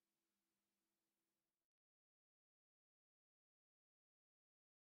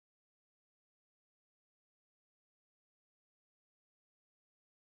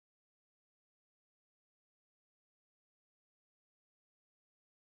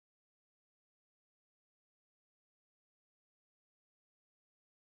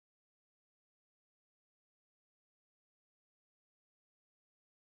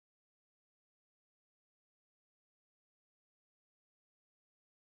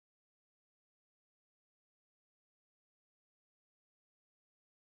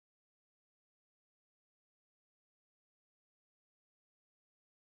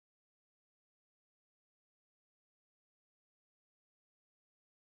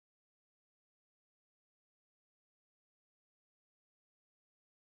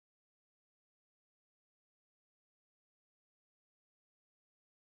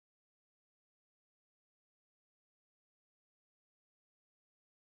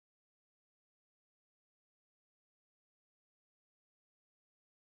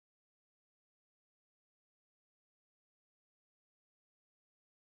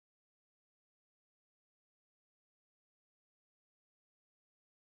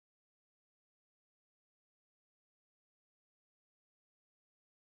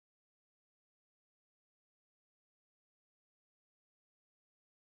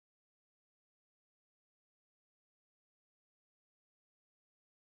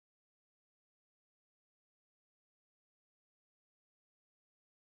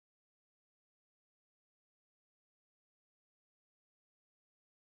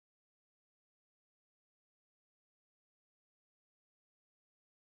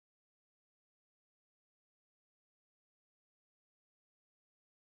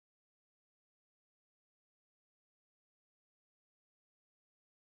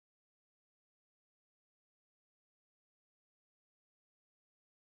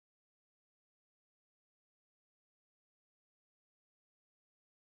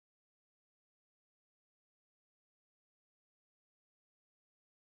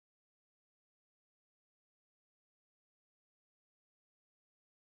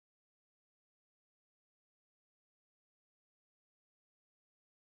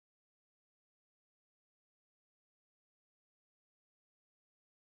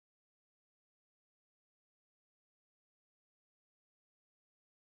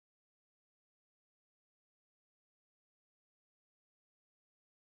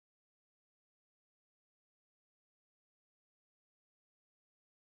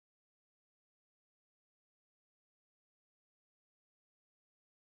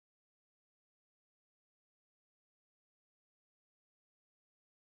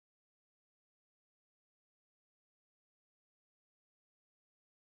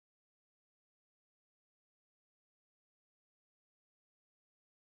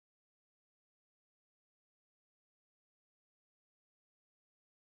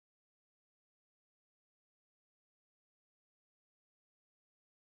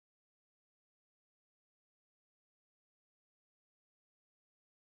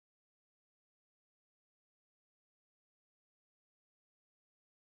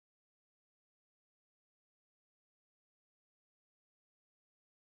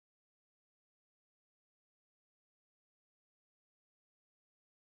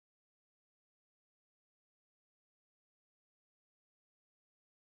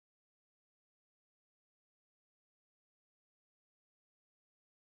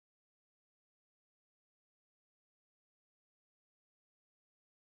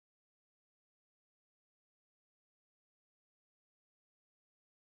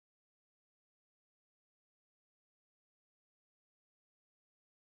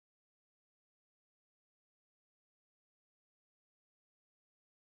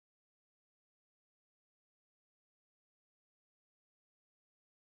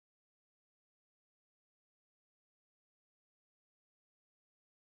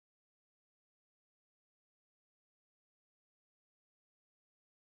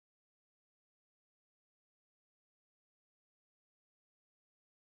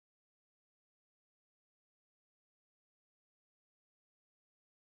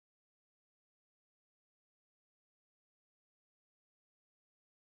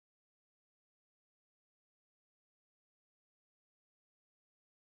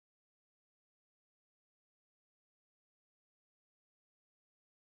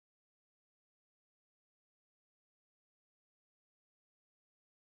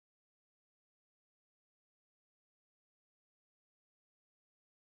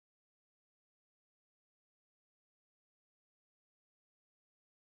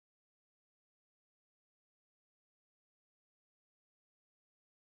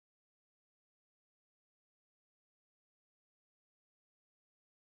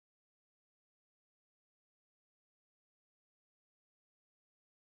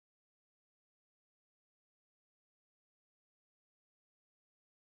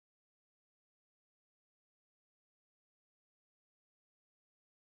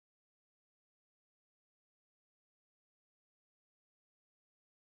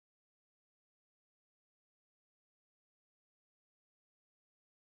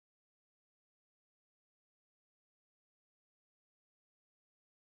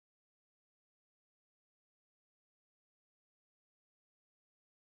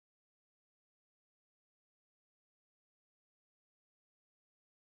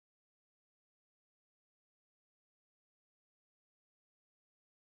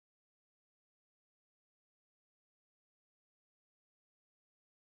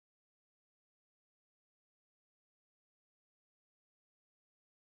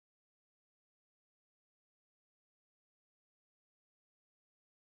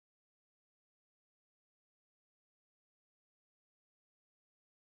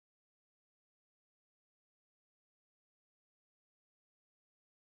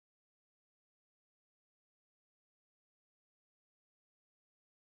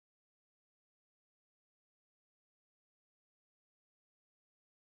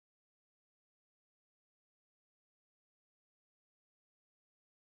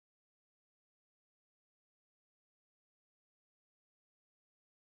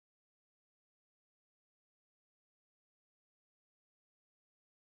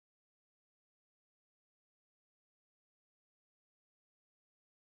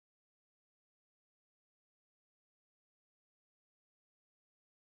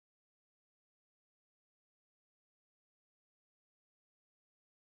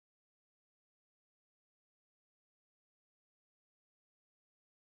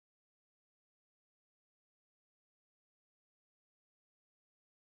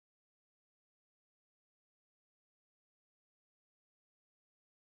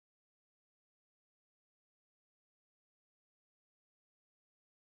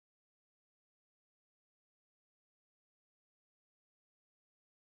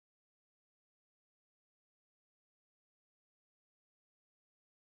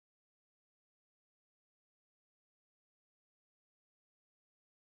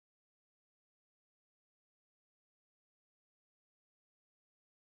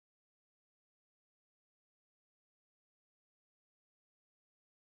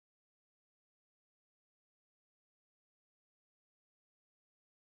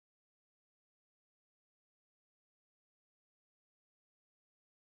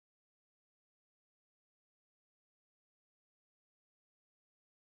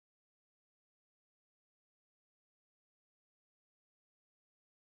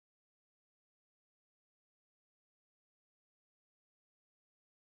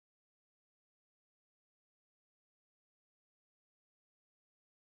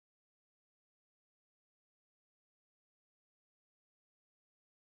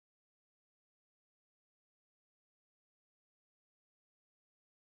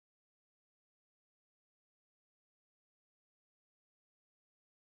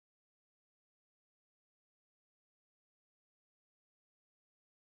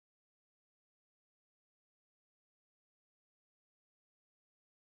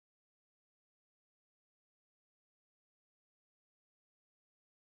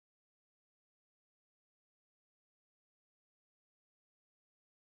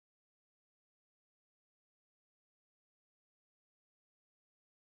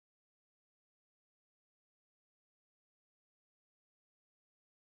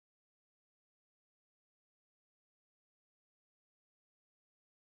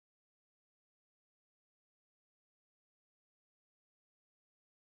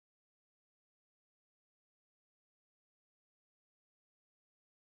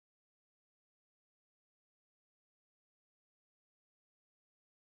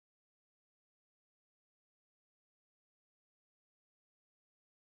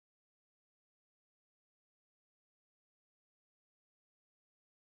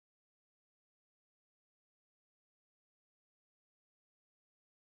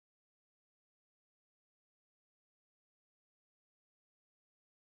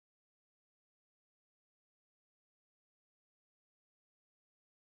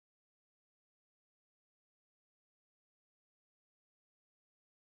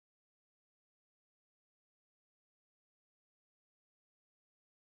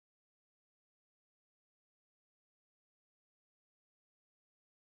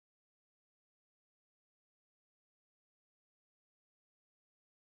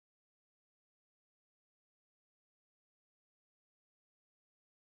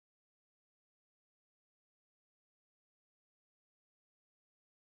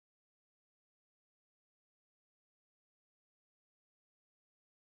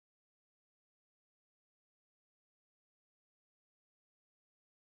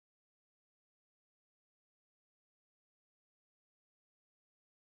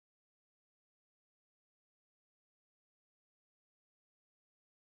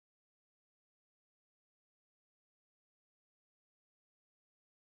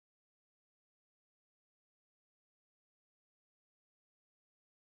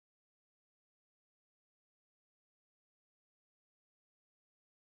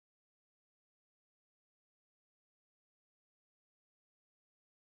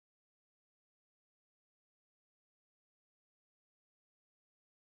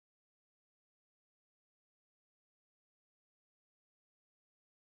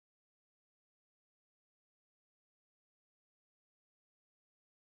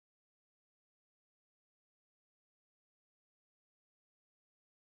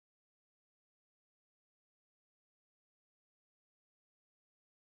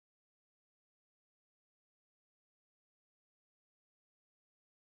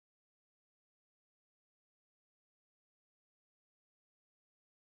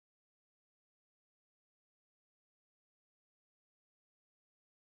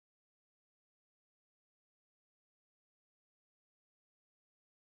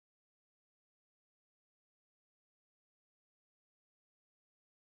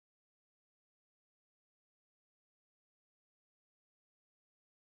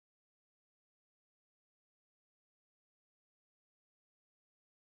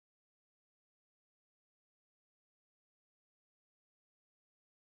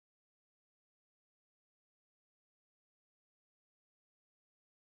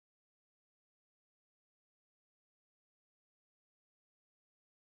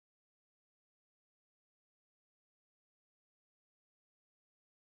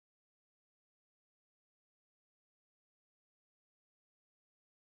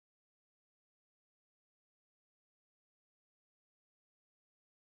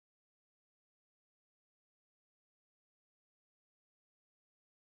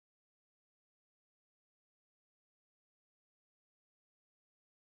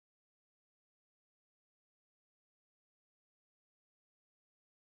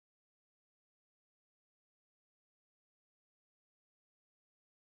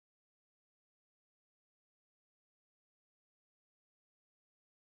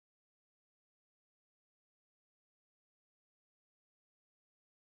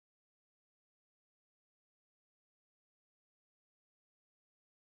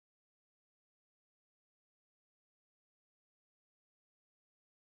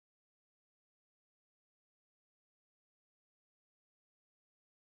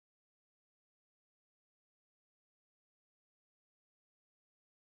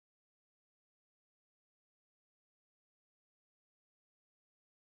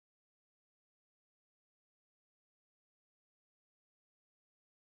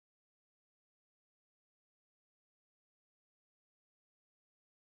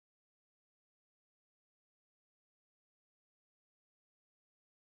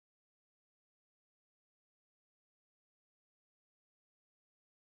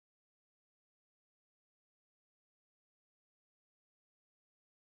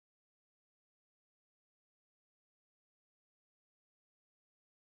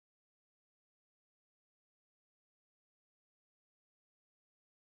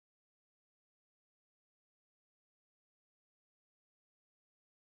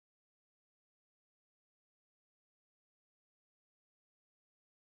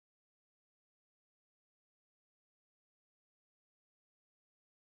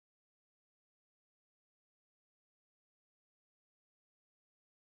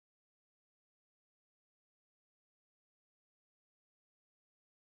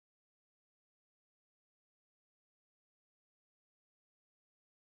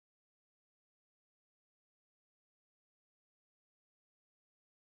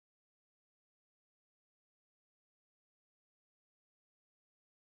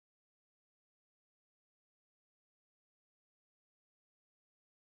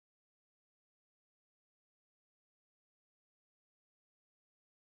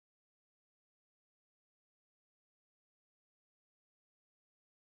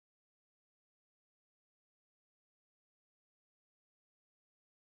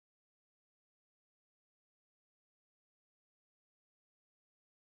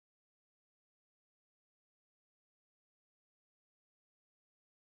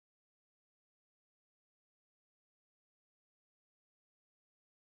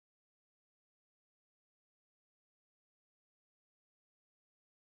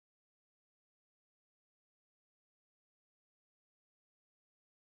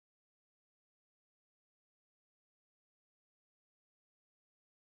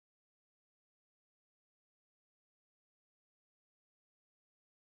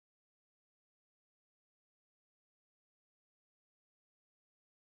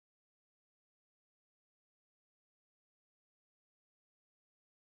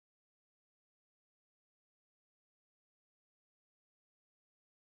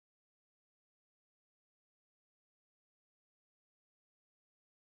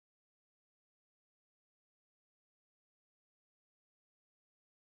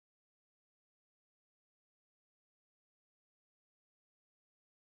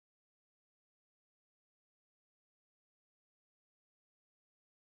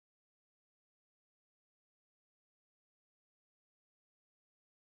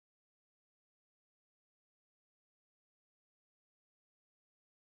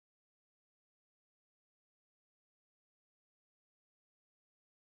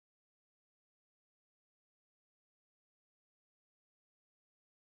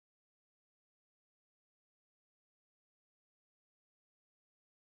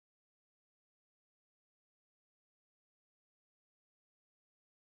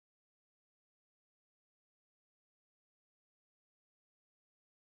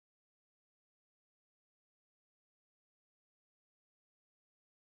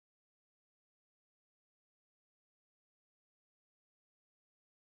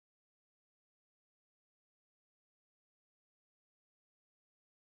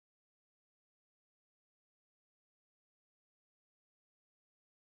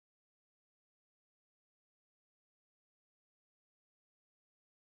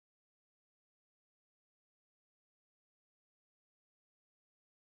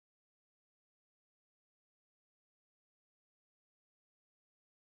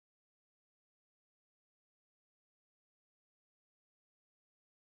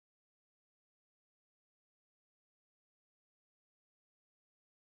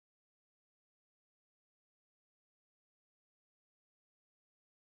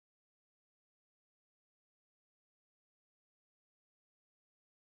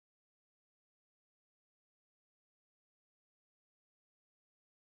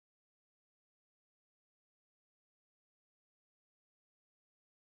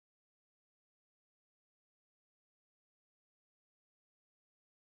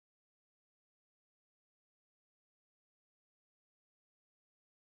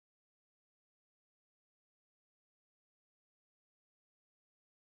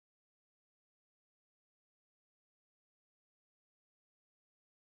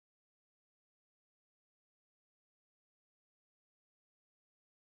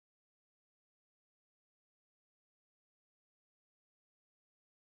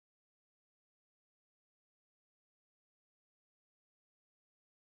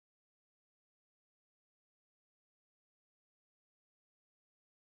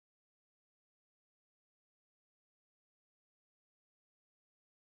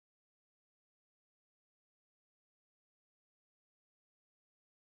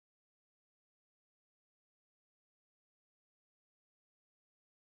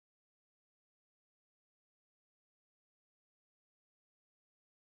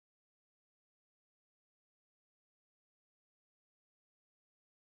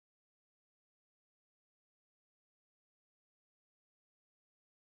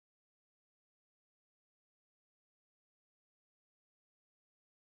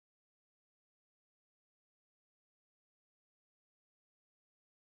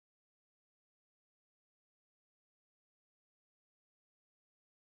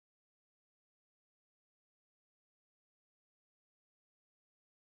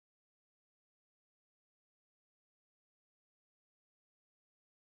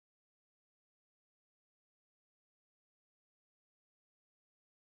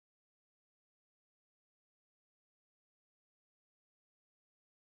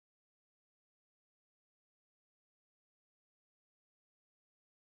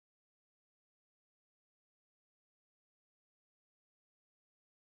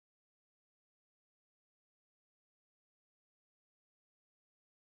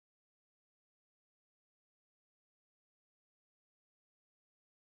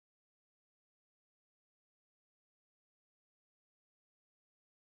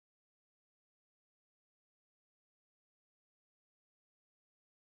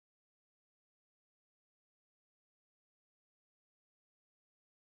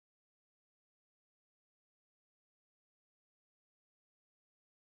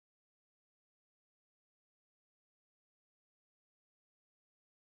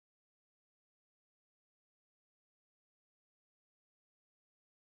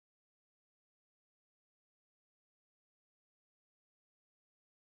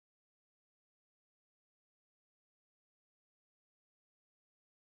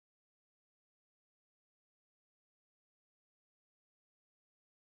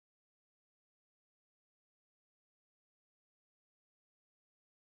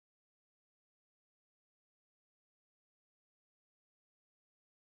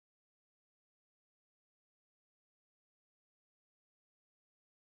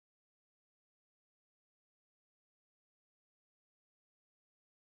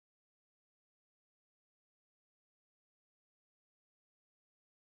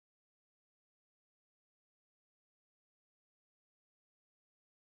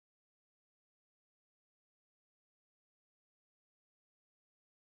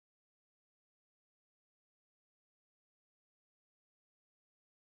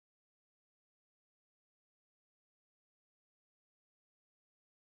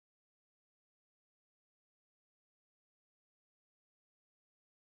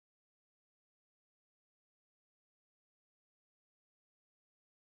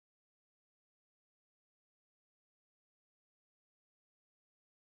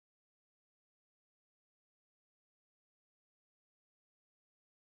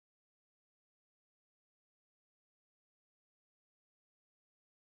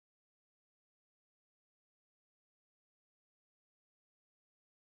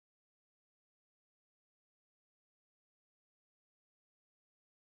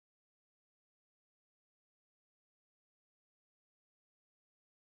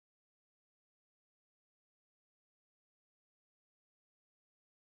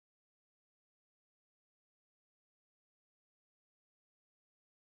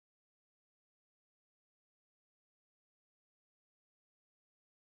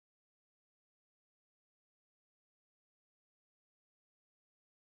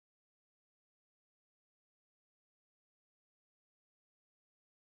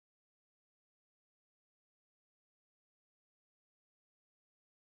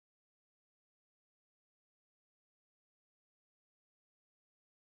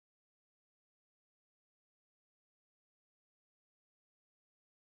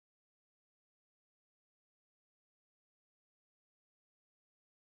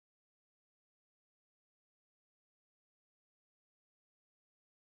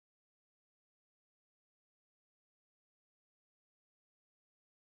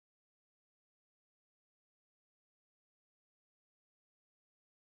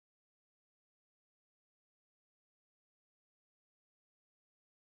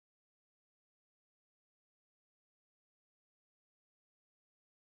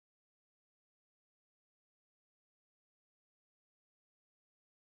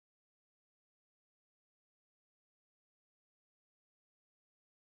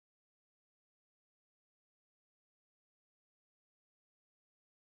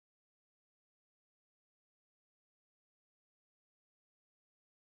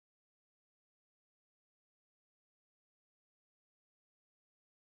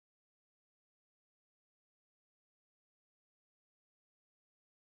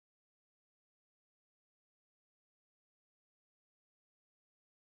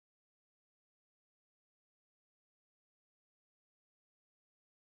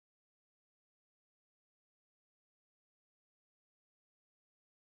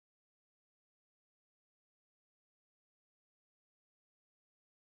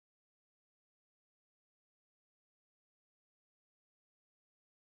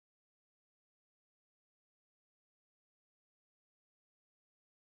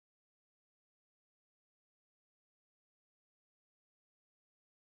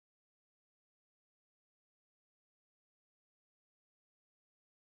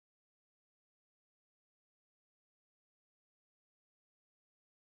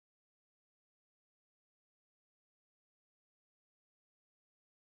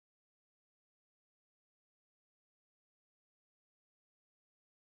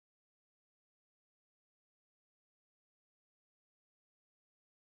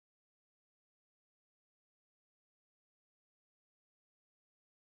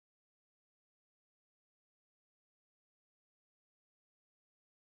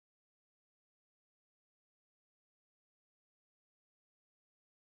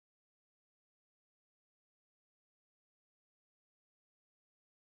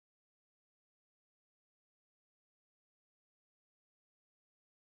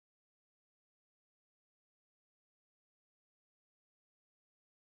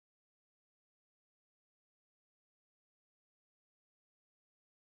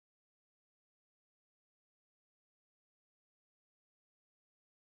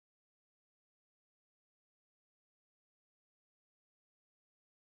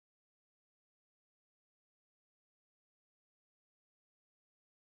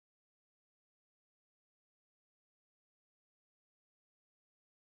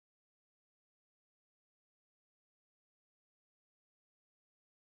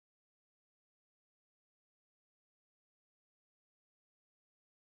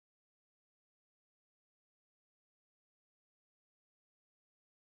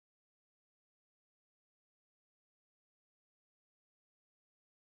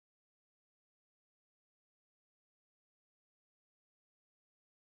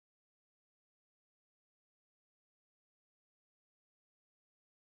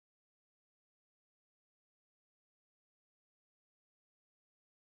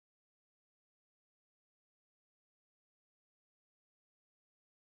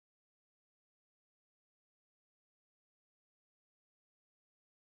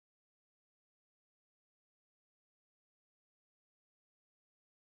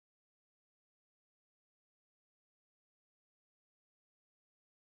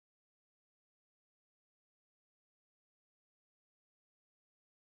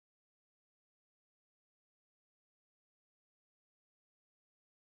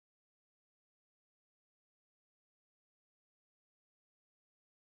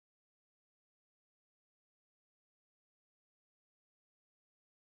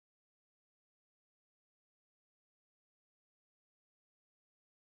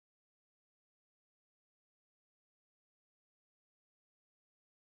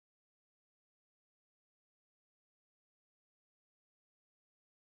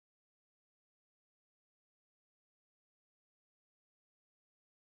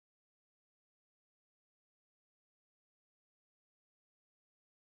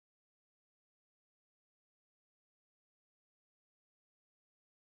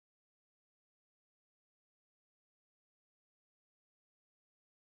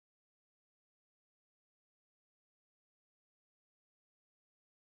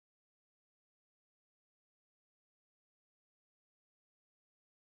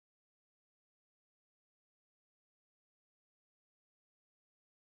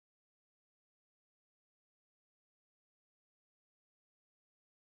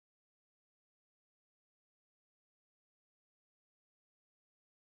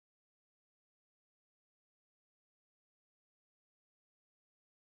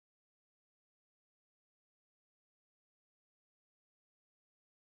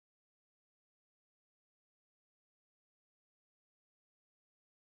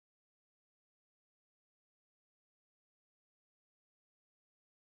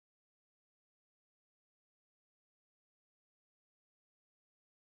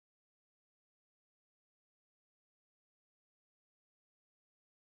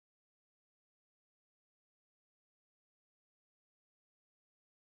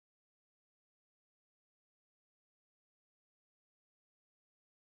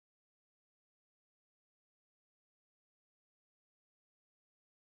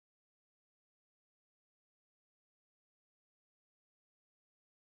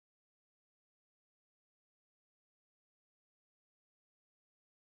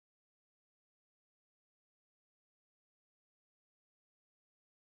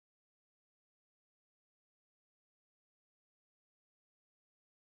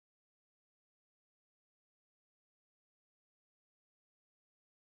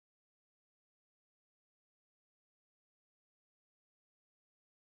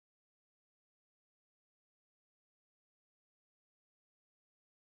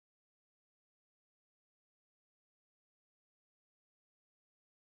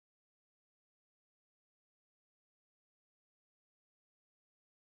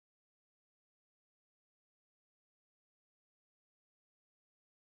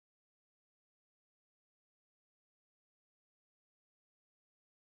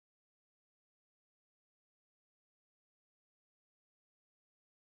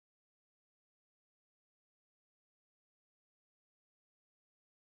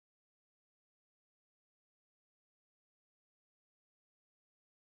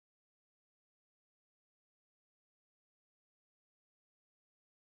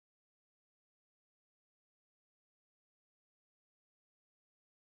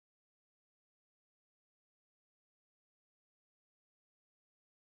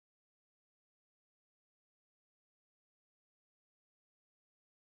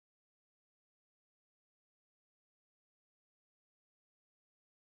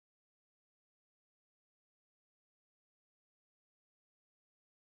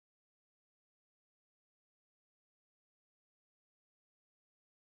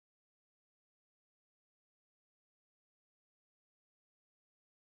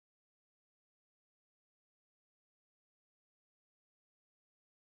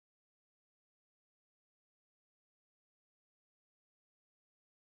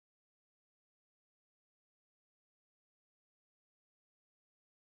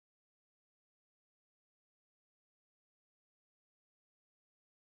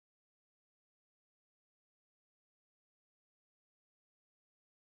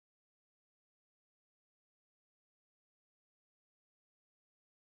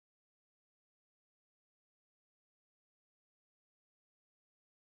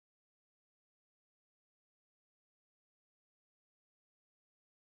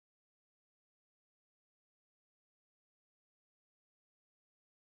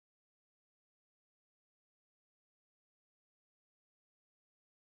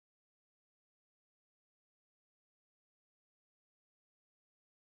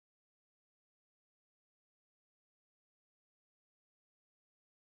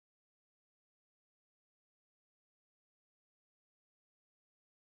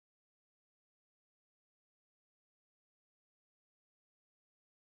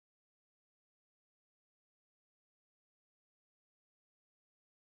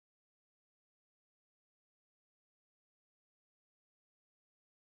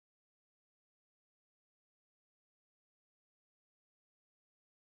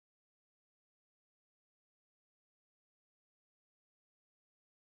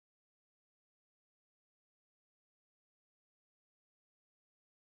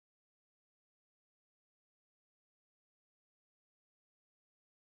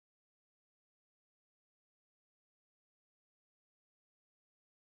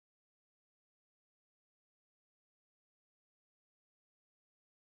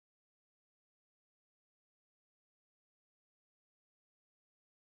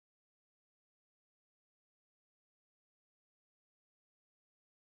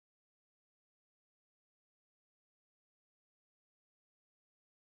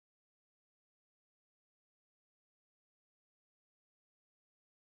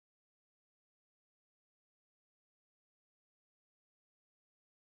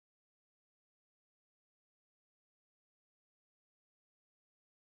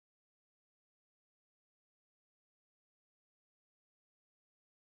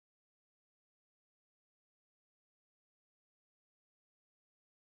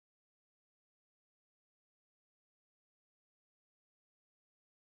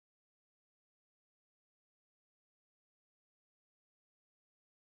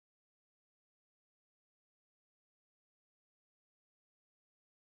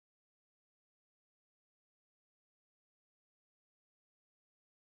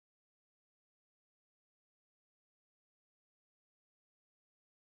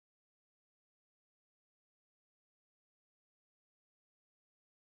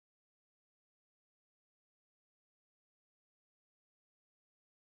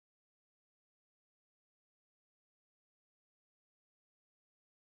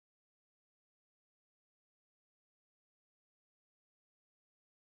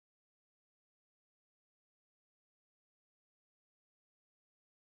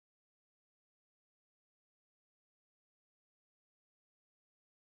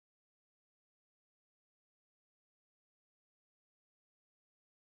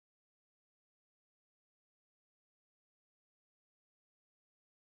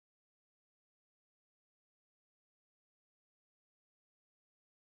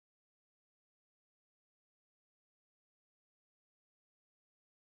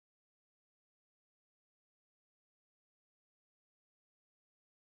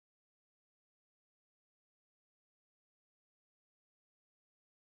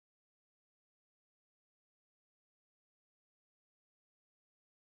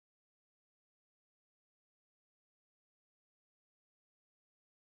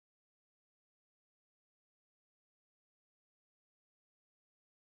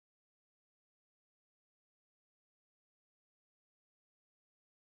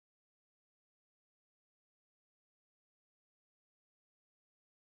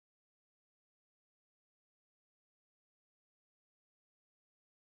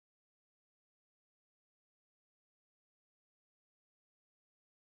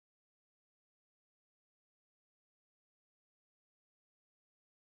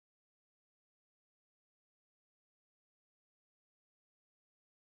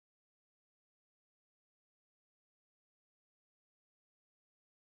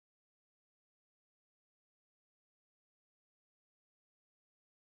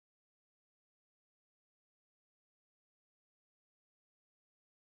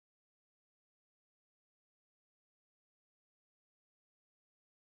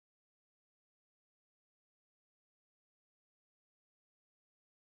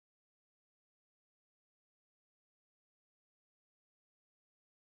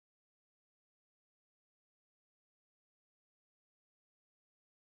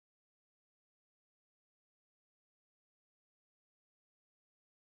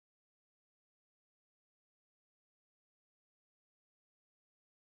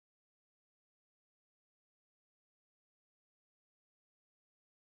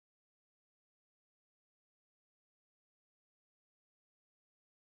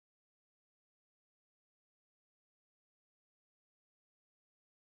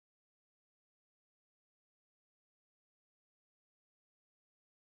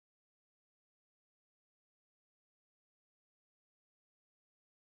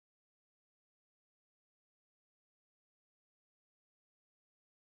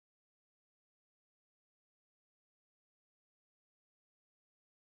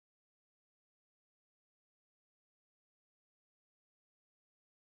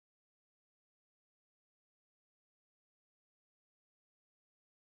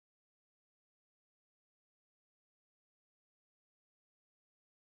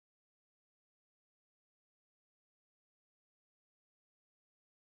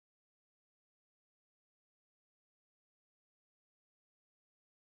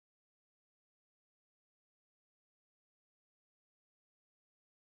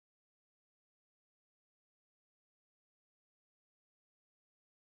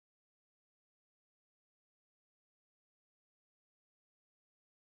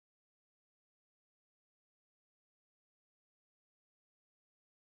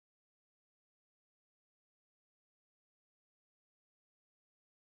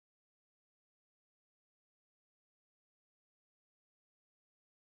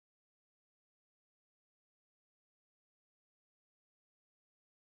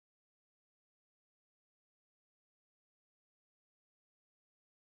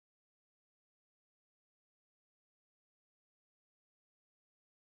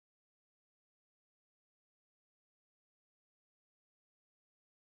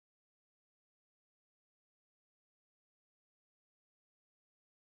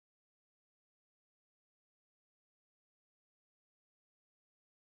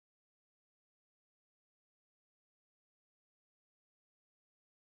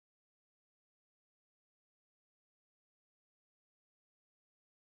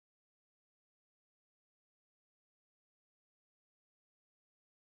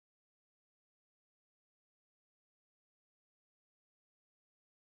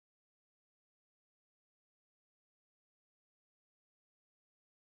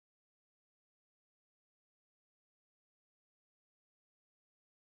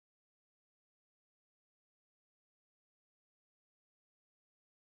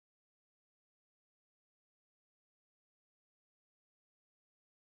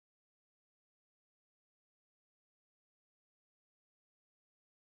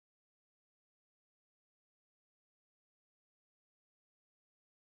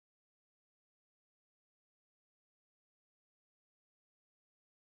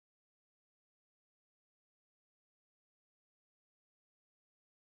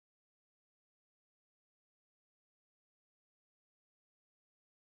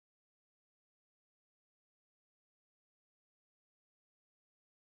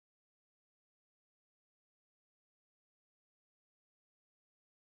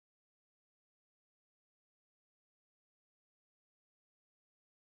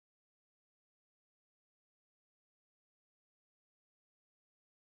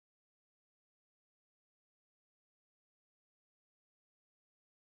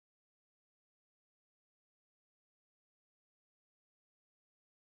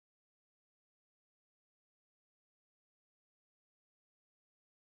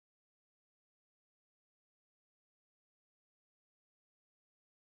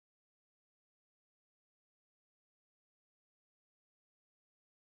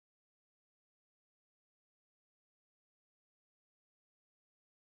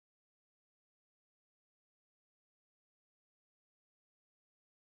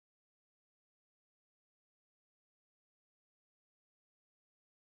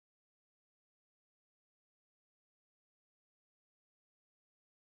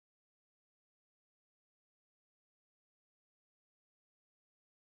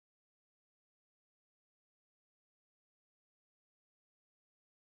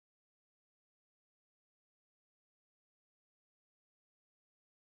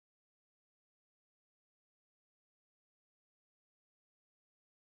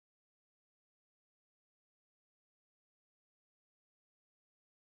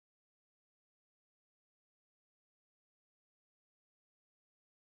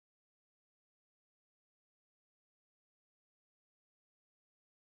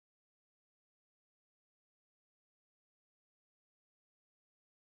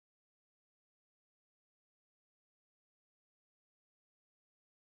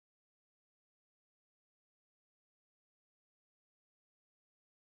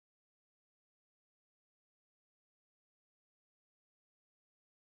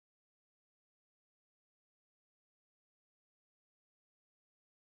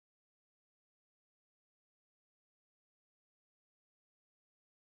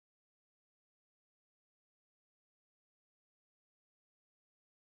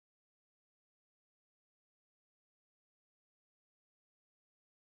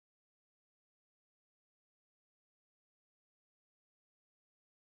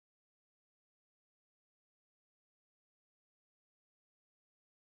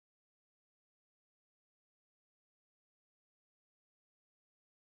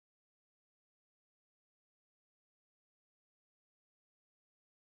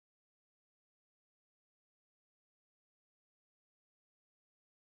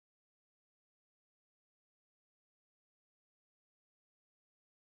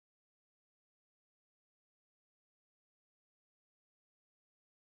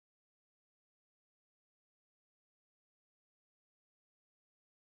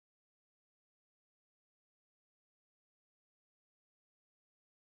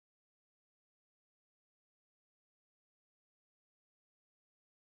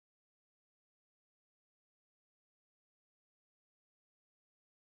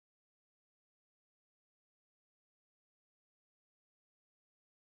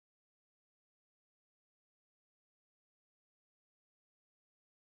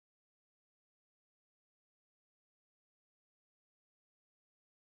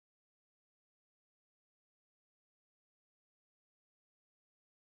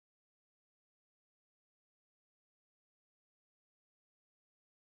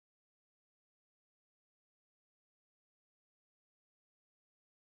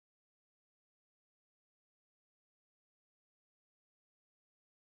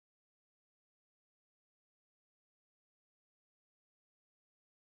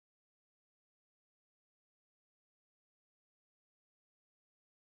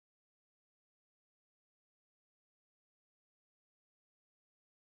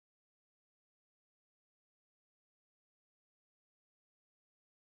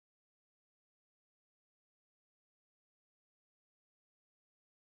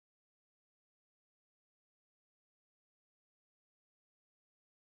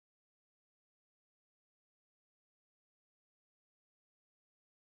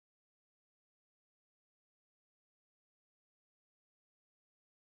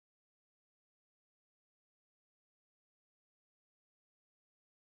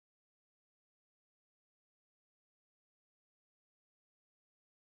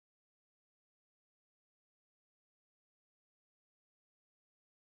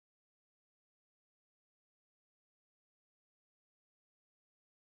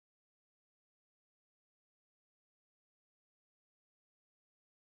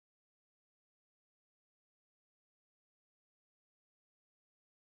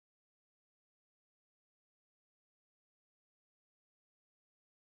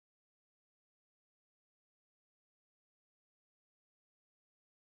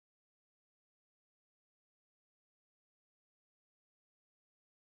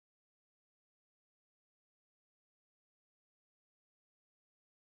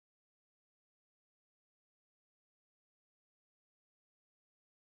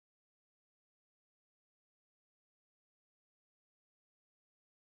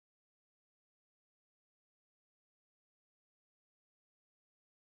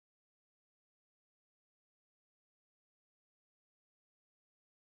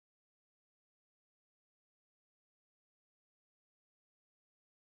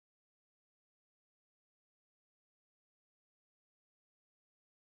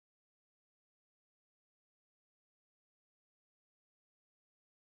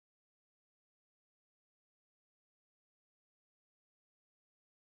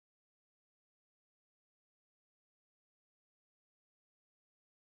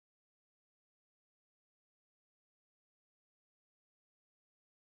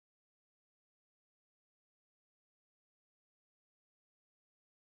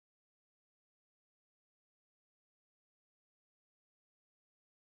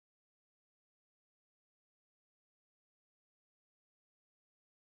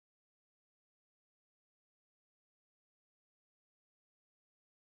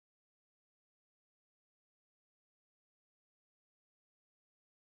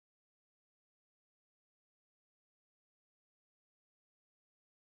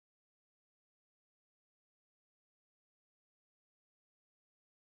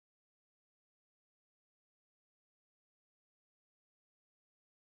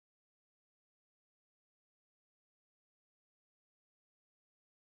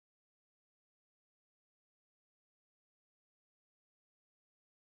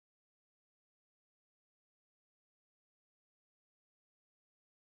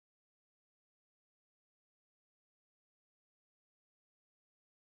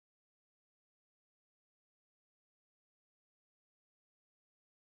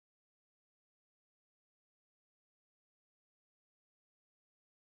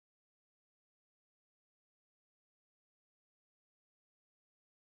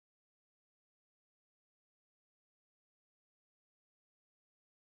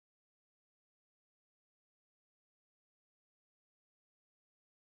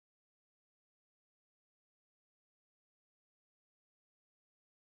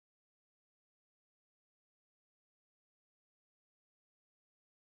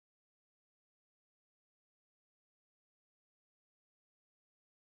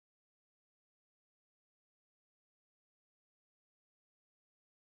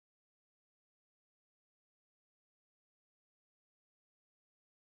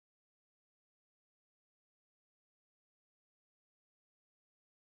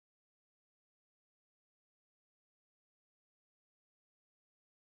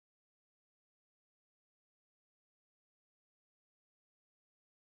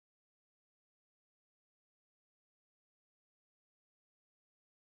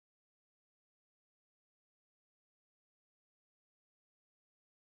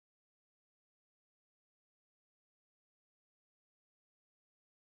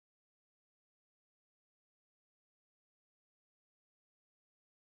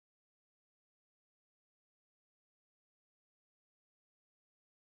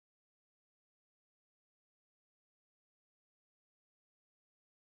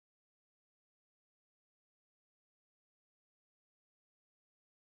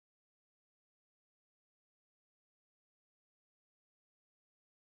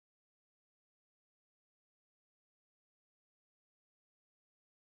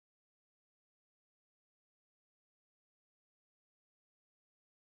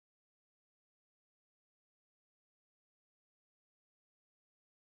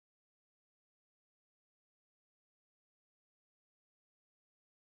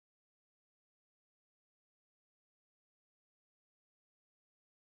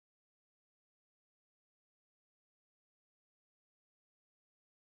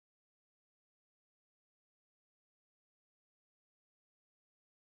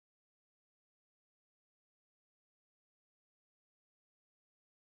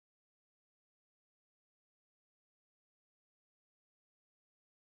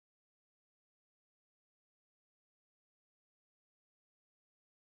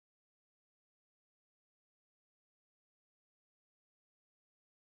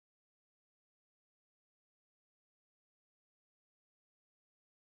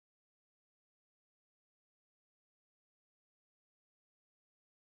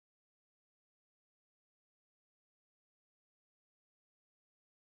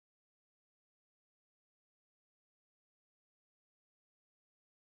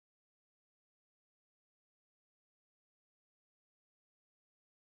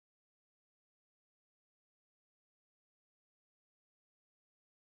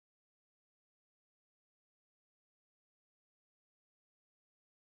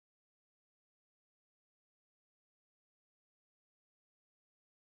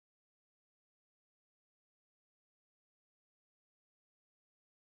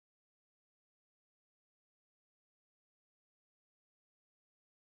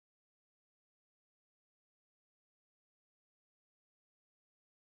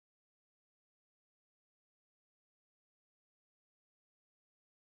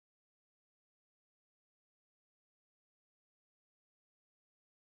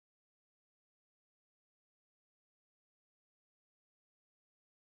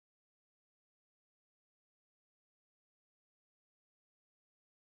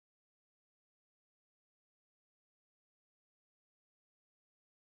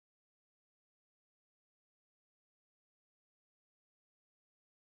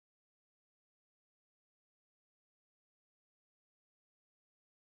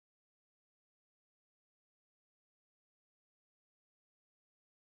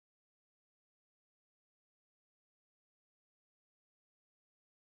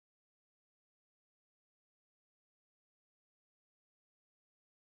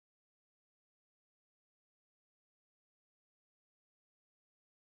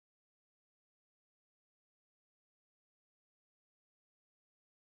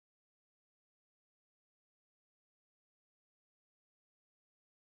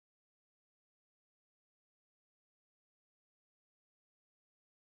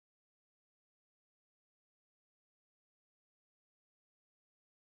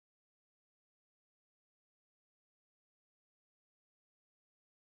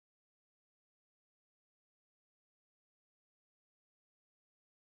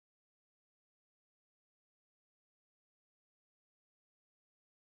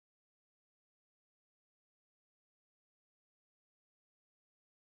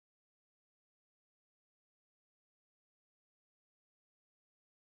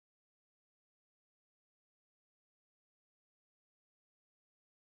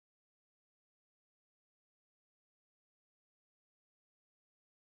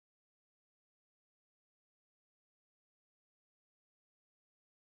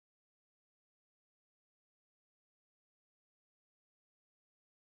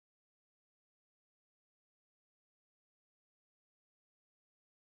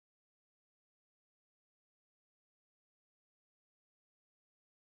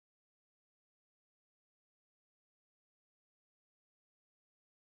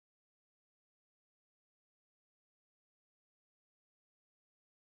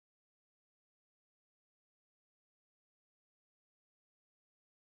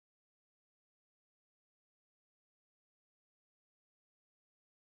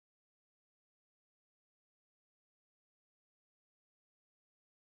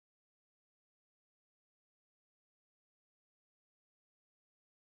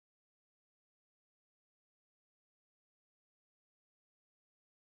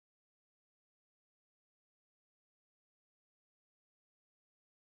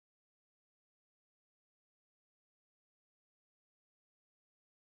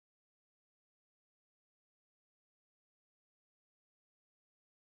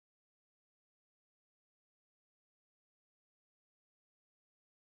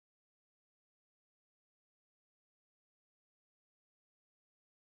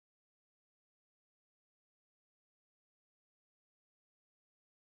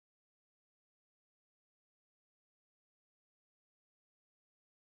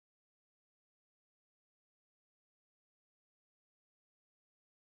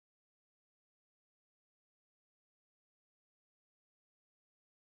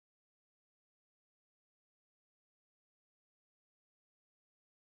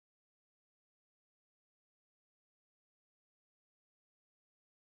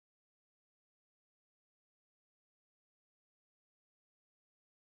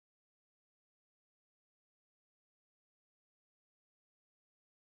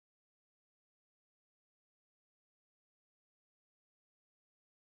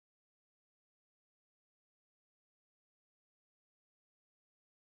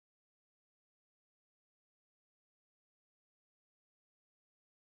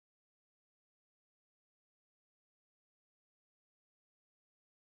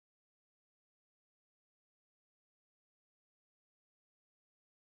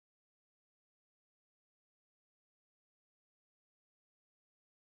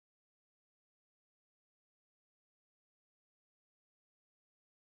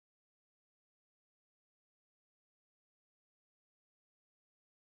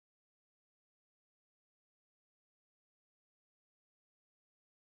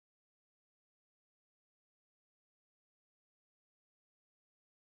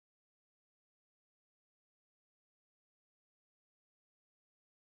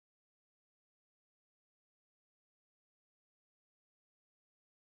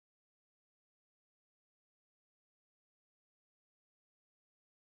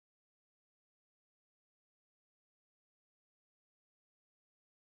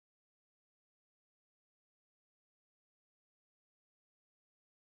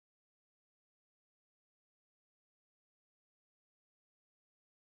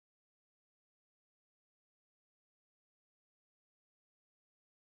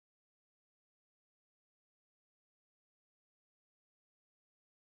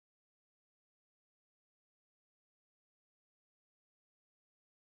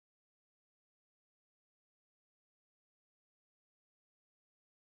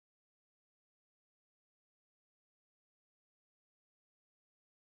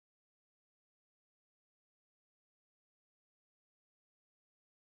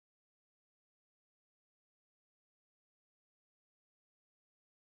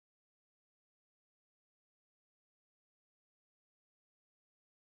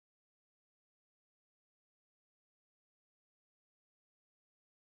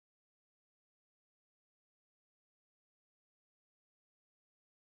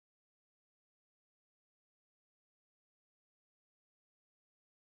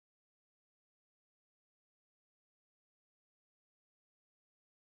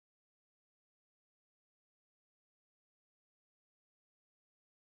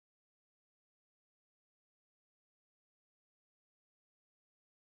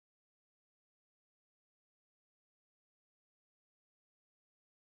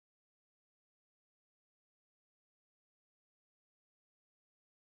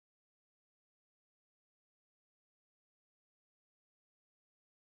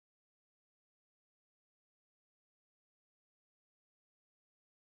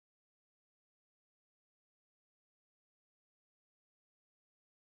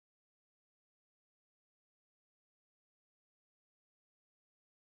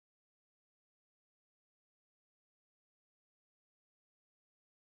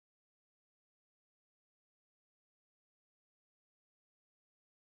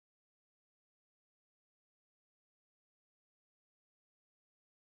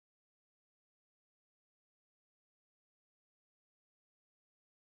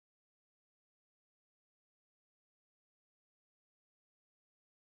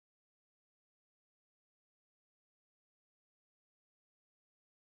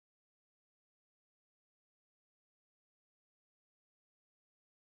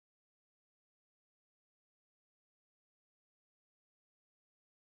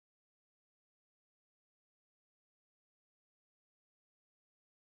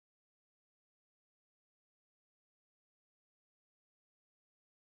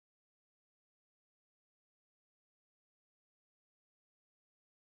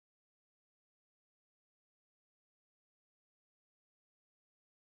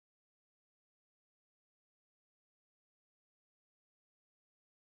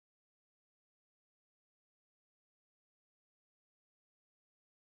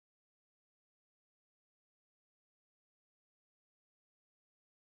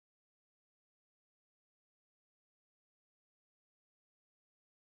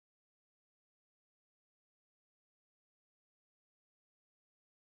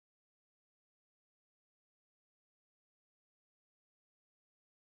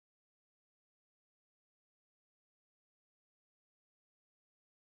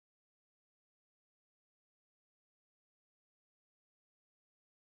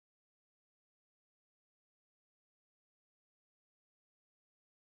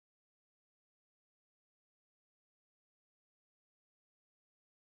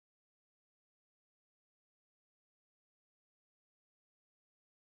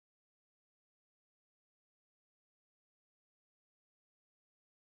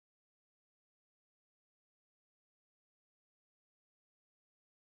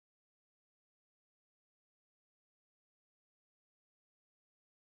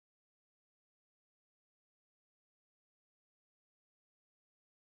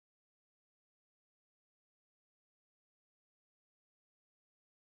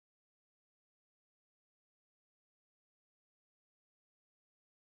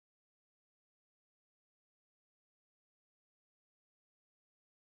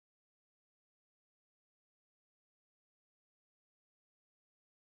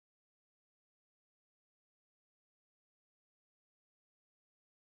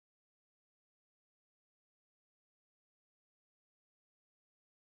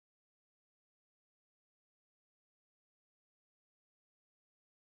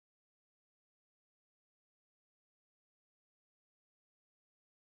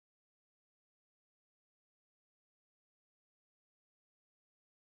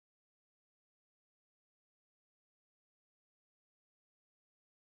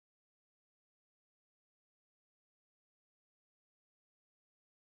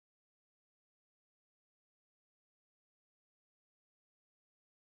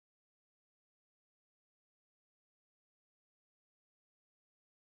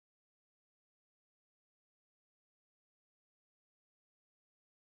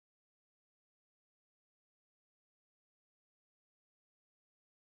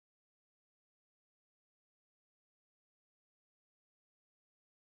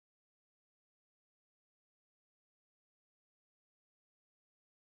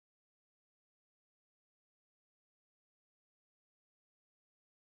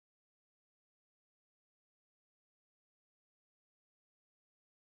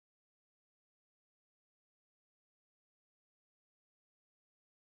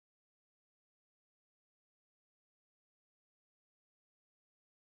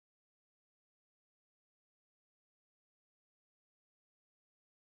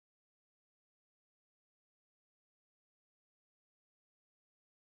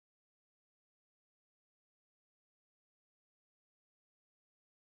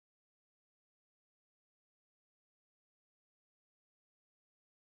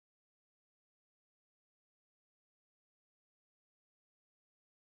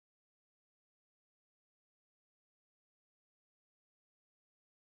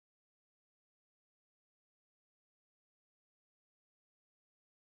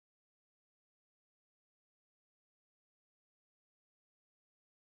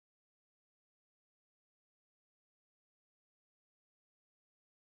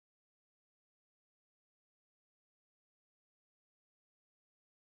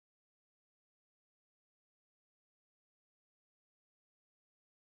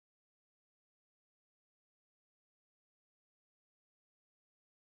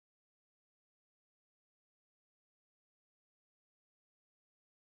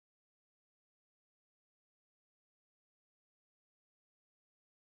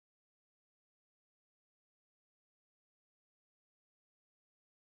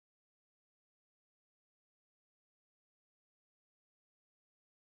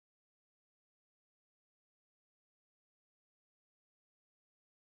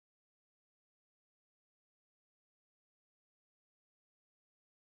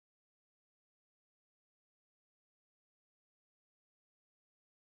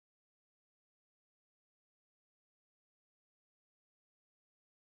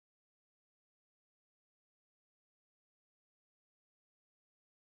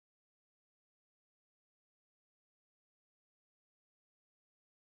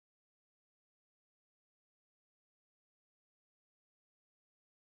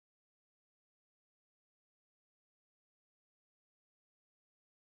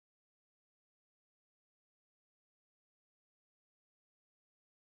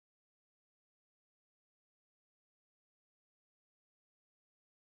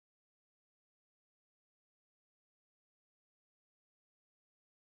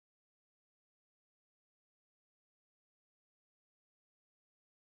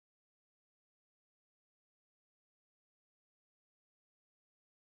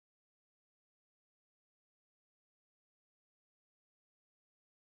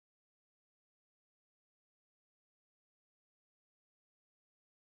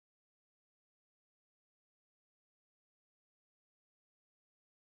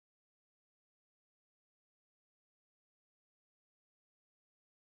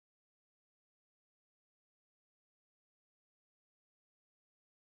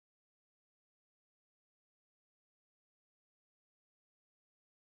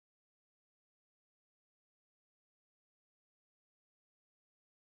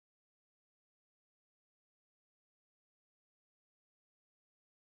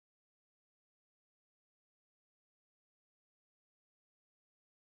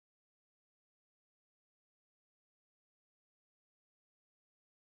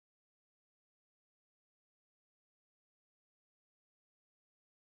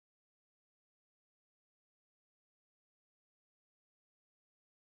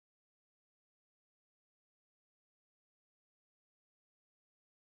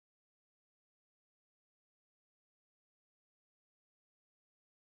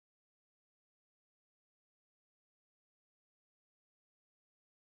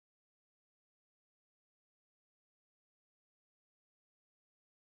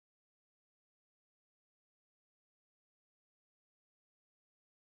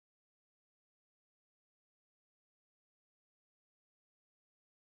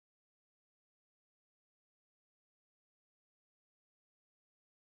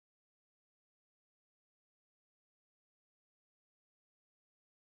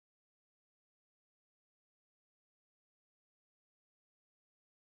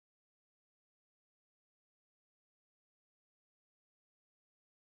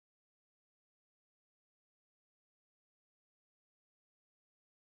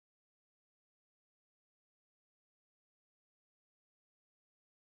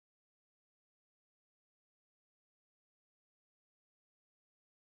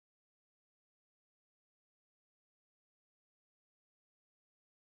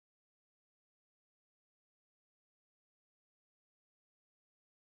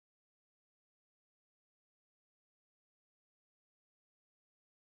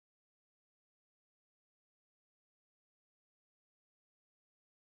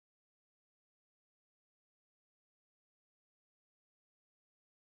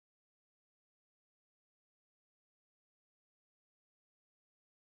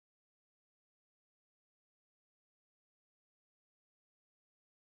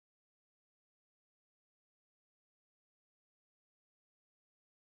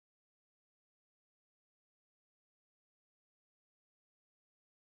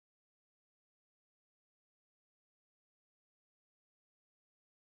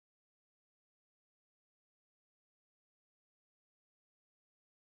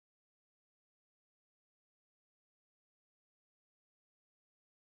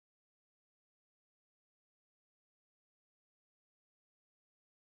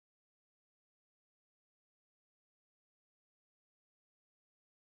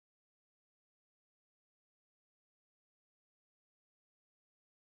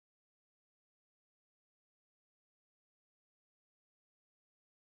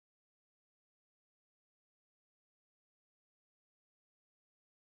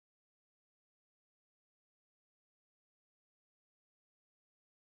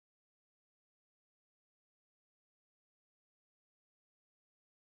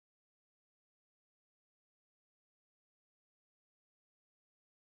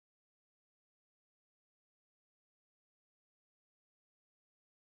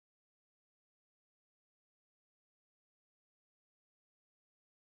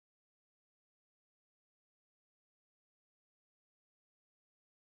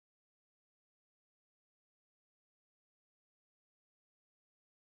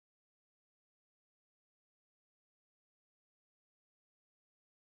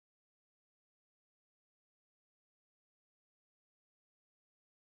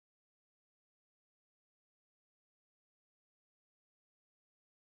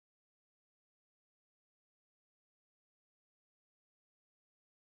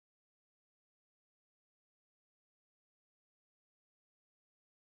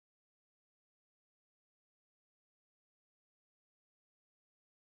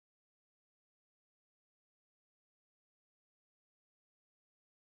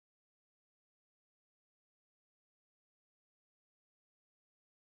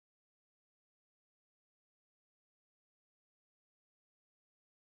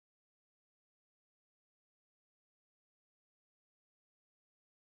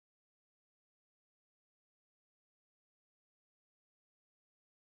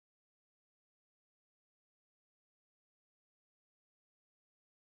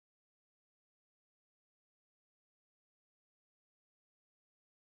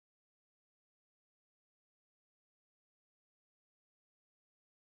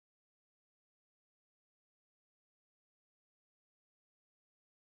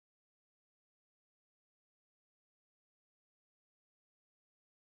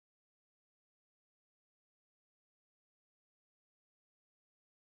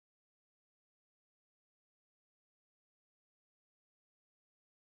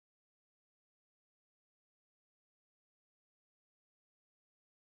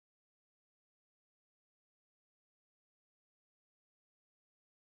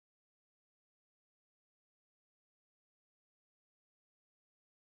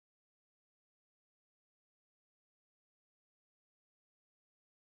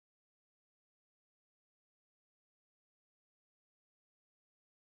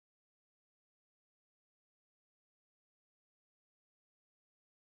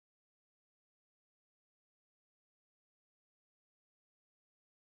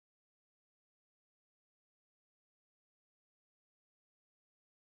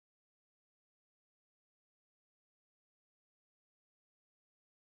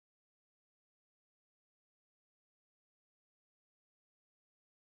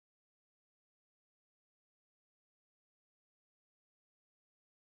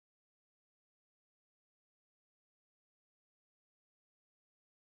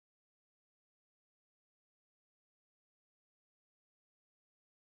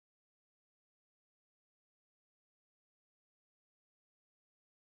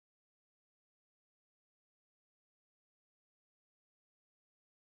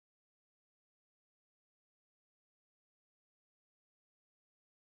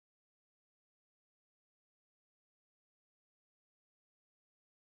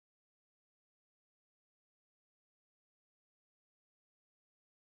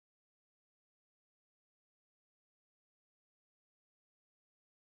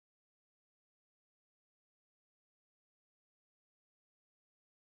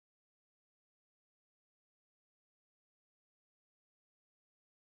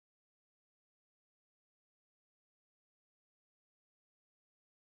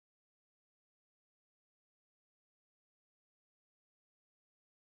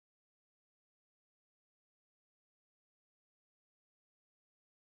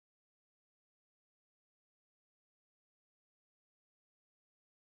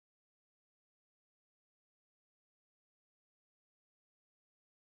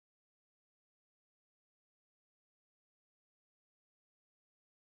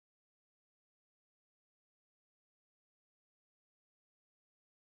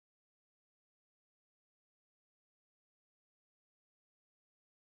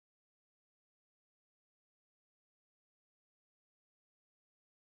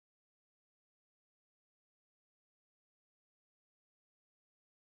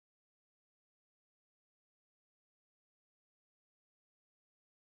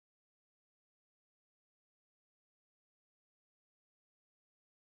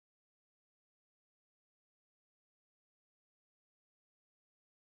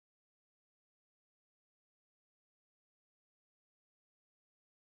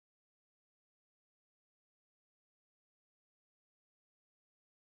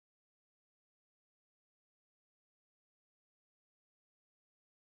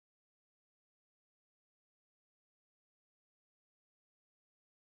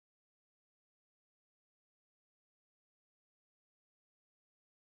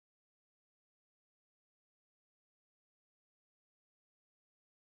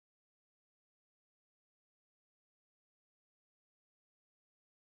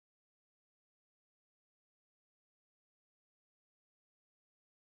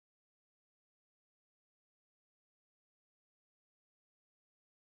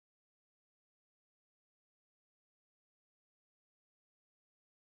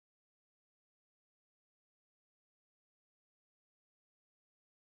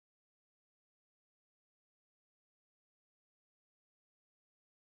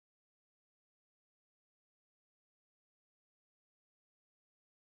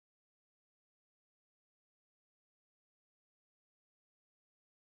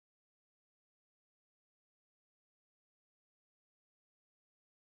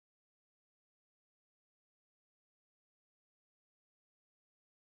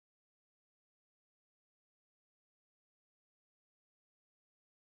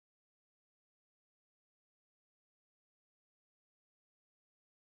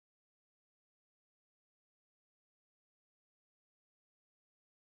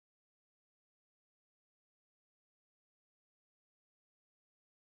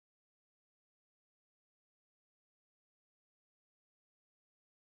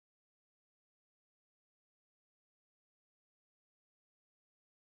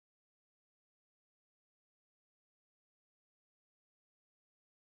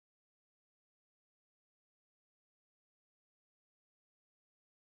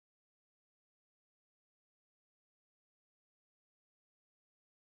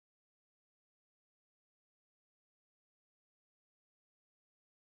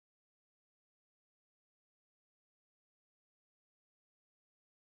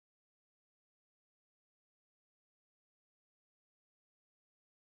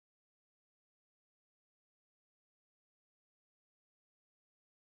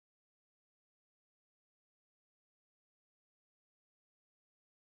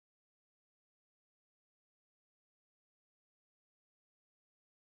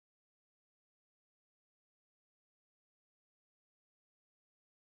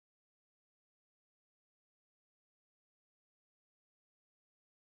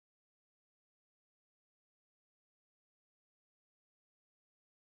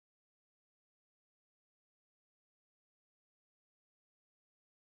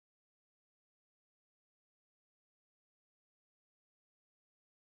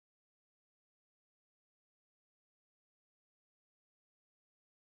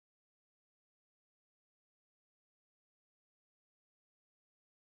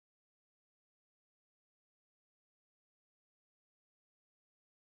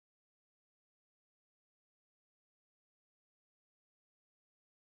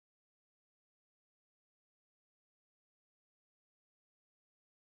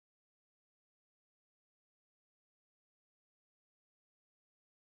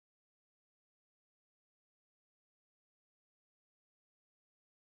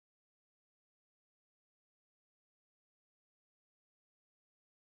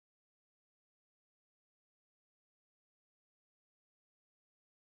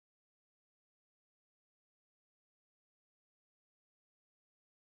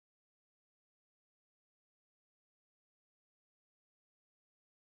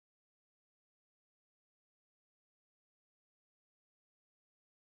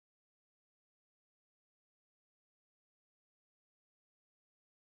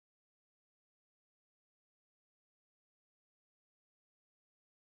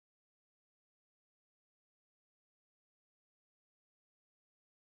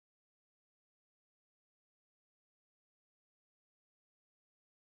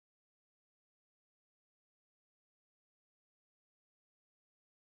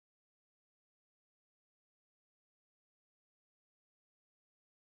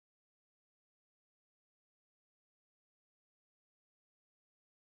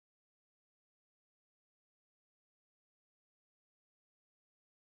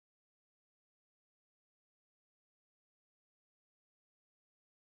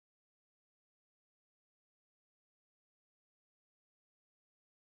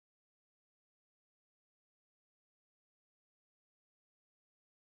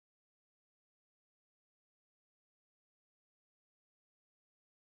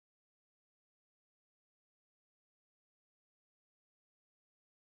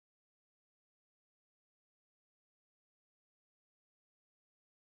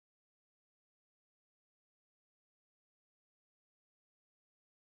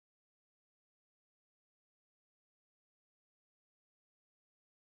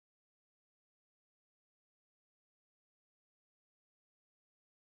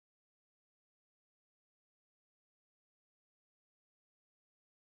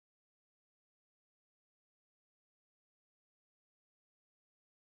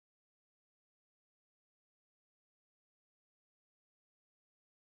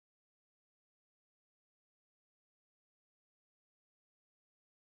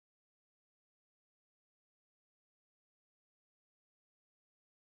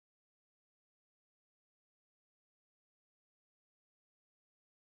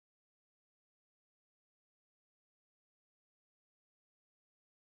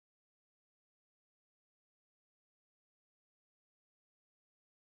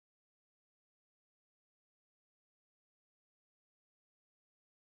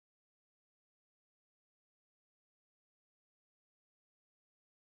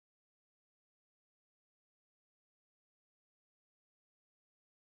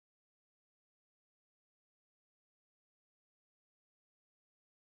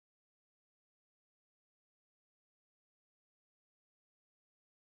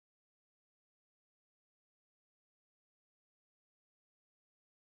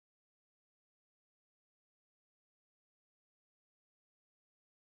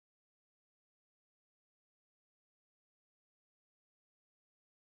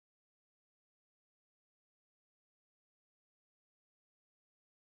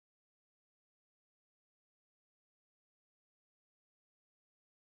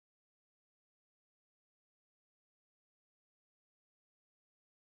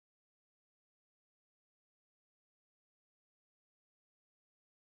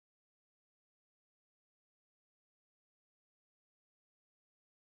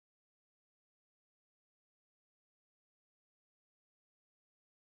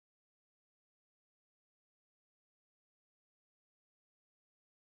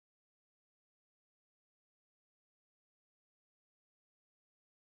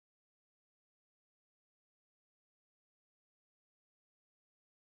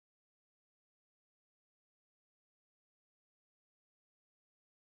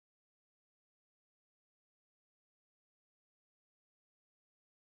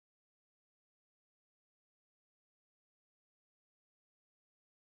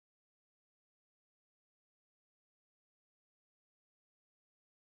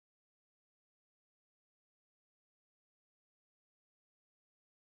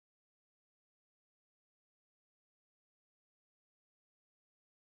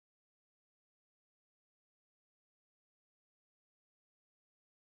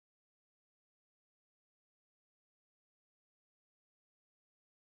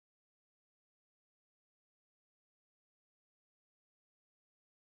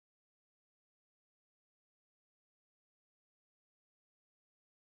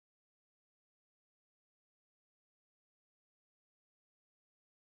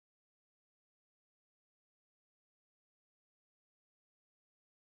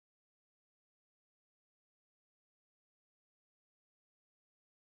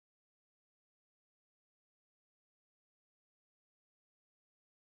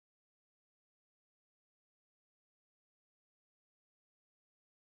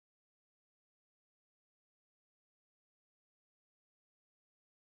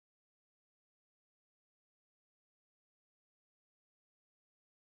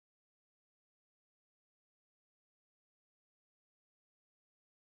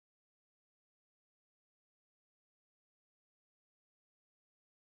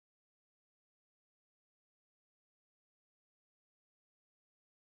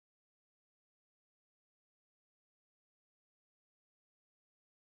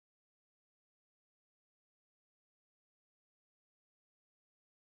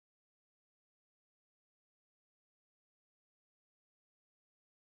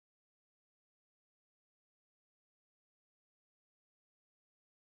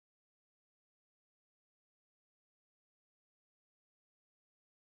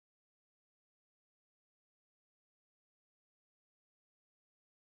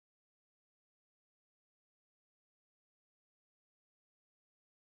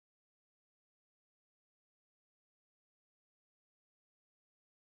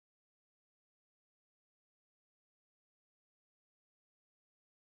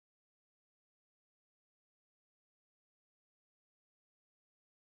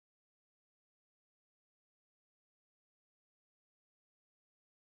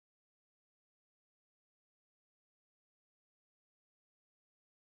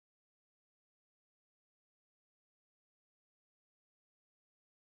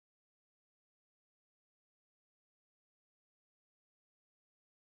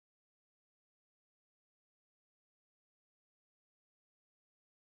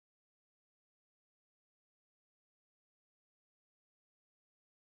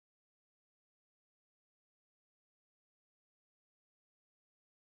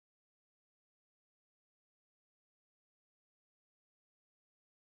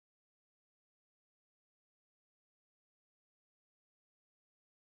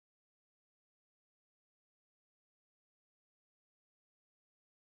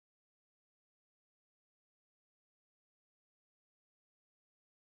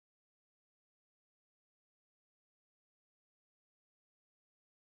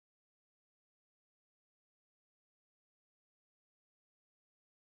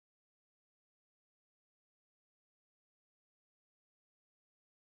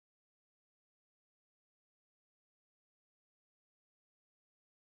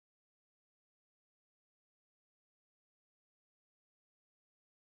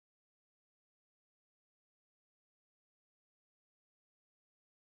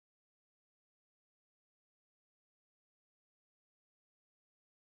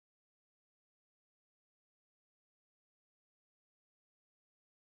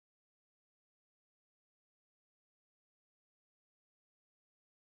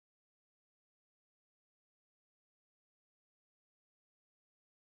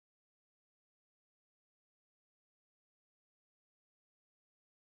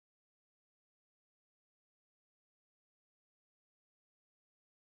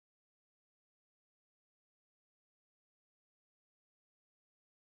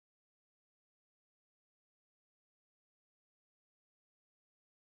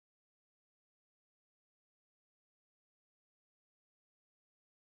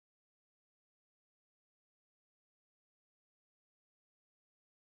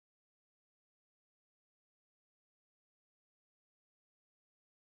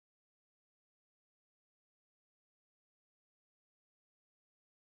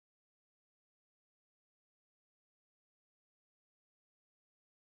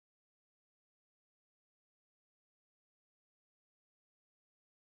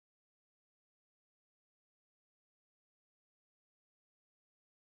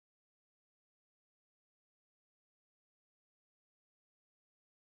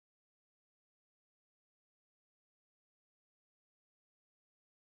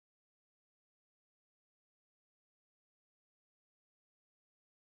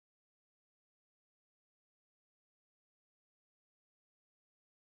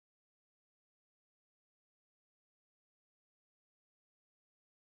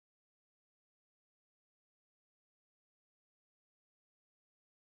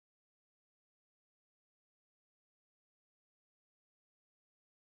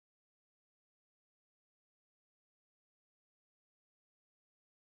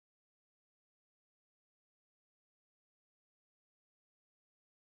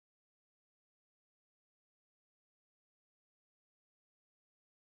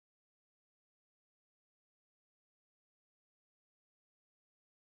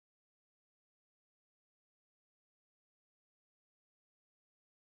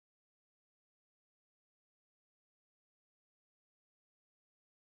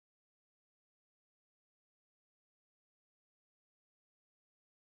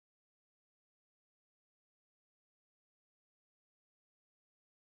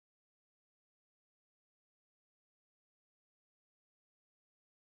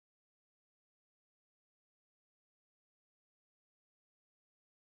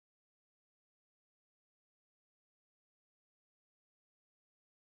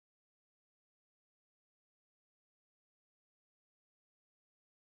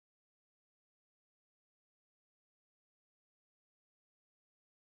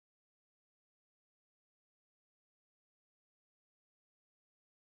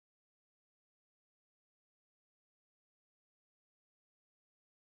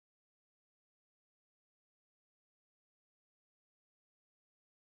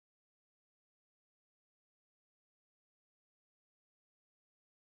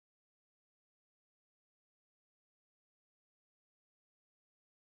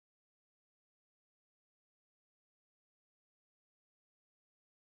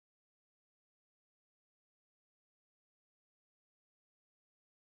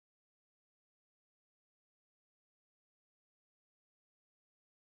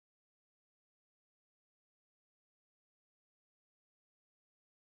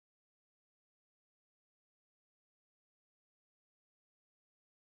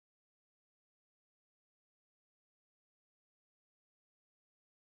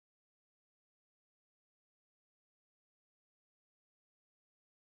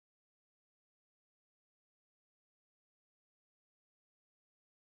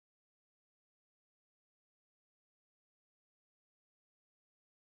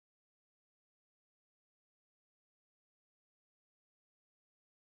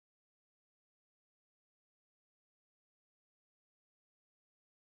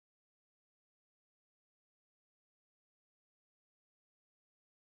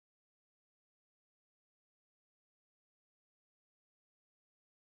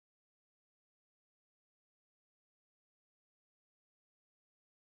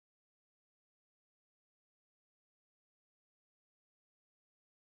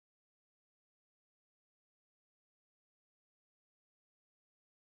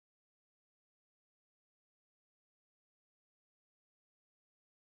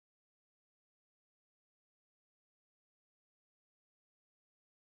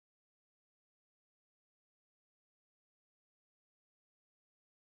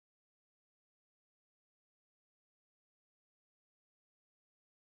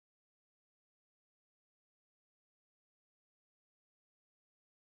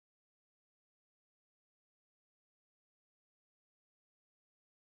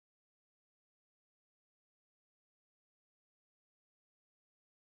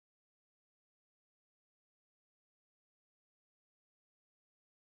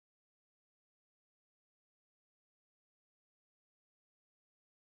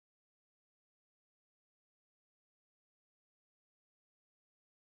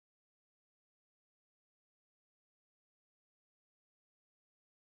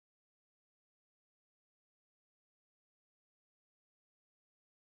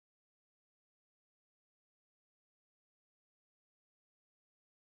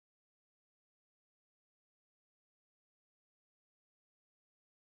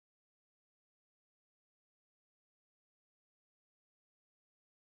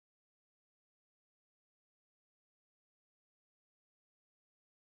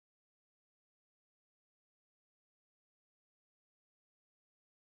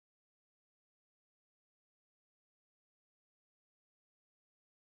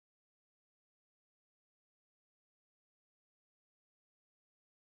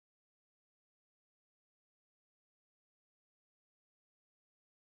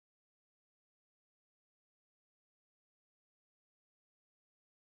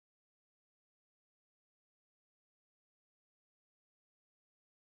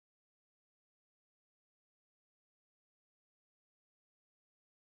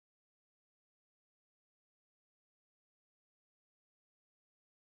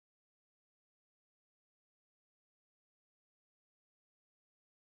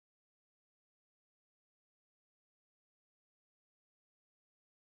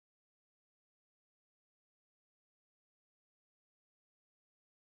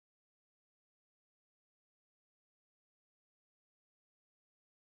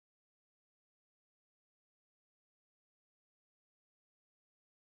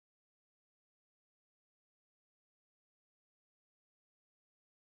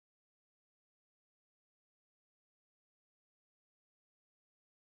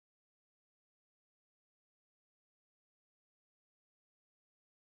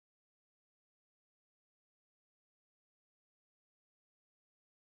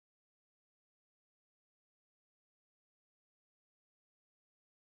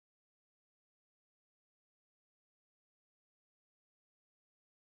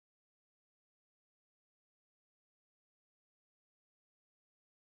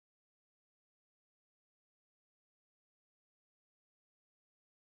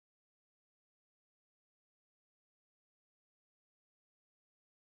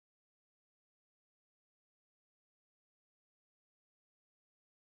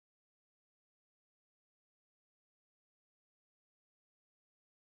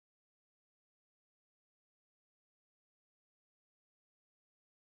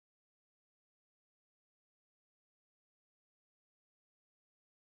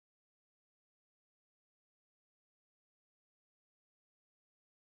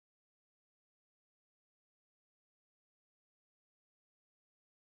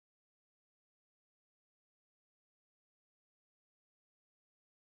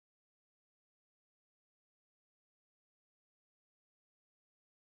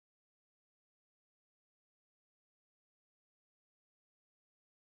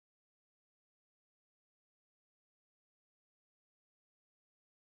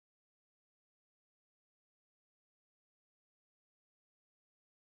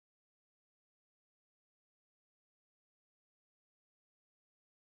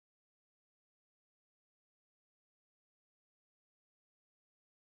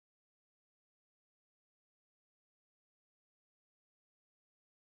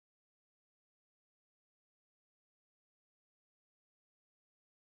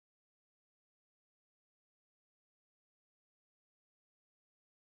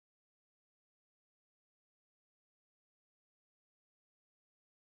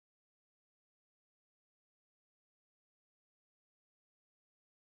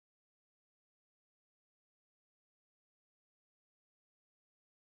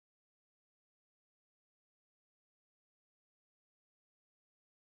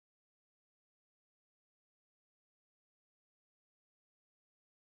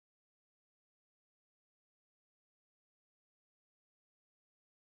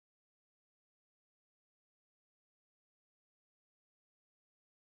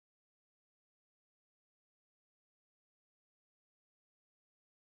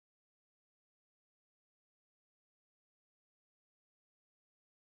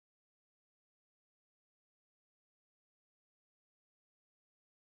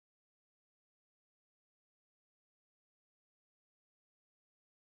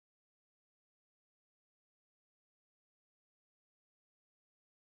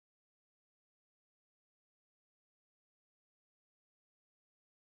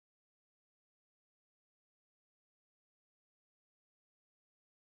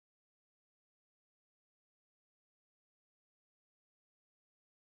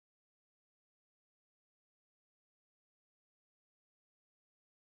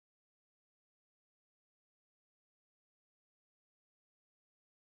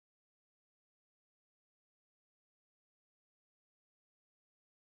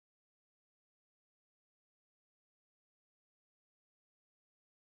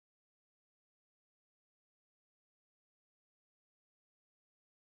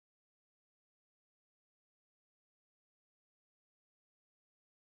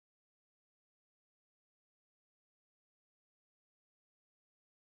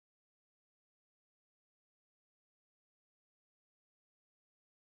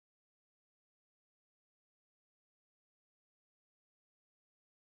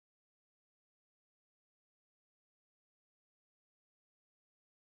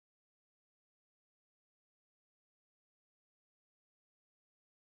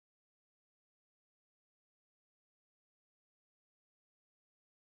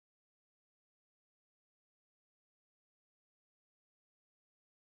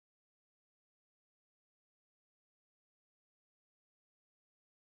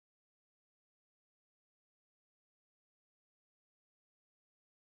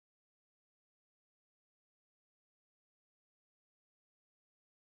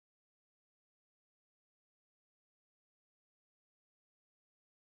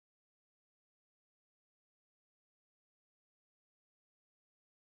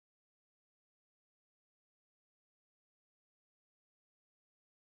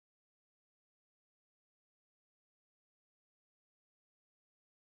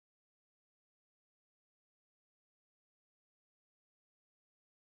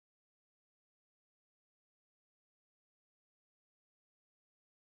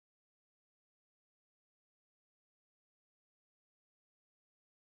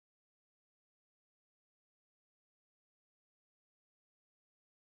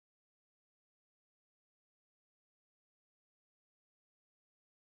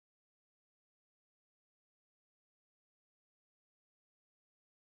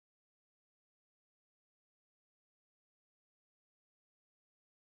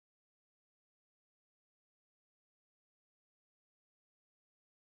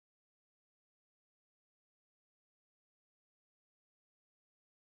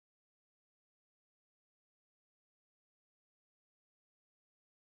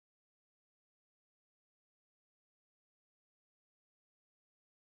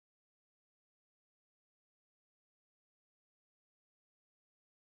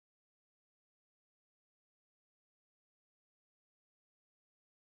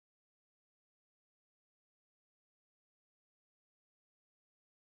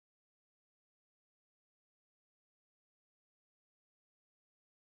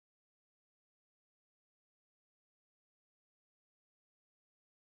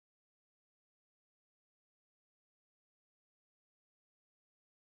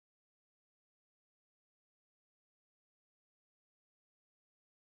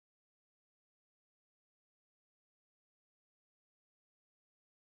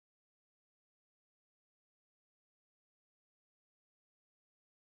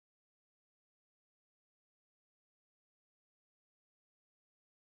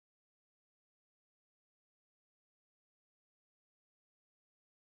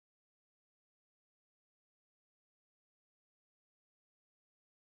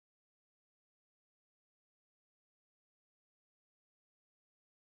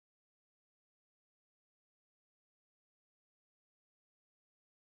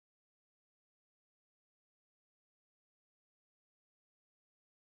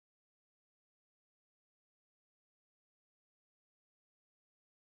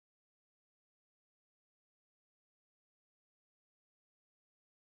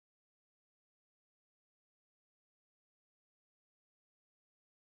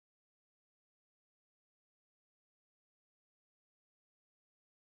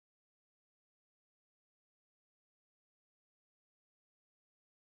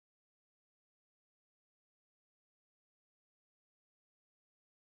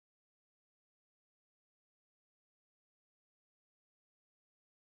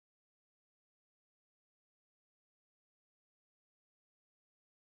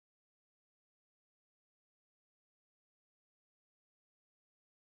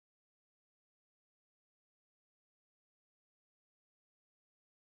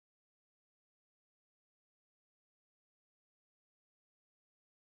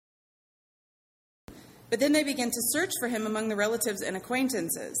 But then they began to search for him among the relatives and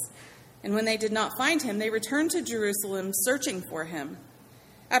acquaintances. And when they did not find him, they returned to Jerusalem searching for him.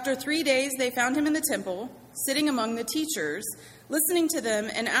 After 3 days, they found him in the temple, sitting among the teachers, listening to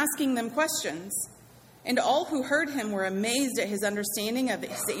them and asking them questions. And all who heard him were amazed at his understanding of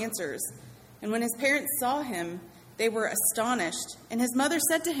his answers. And when his parents saw him, they were astonished. And his mother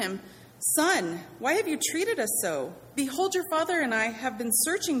said to him, "Son, why have you treated us so? Behold, your father and I have been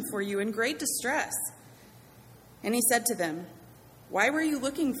searching for you in great distress." And he said to them, "Why were you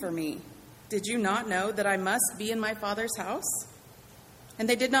looking for me? Did you not know that I must be in my father's house?" And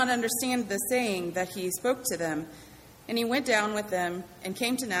they did not understand the saying that he spoke to them. And he went down with them and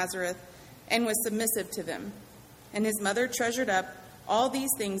came to Nazareth and was submissive to them. And his mother treasured up all these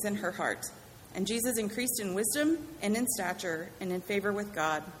things in her heart. And Jesus increased in wisdom and in stature and in favor with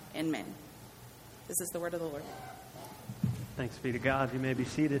God and men. This is the word of the Lord. Thanks be to God. You may be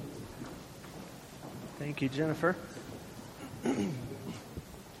seated. Thank you, Jennifer.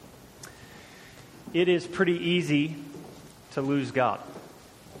 It is pretty easy to lose God.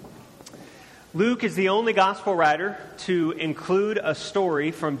 Luke is the only gospel writer to include a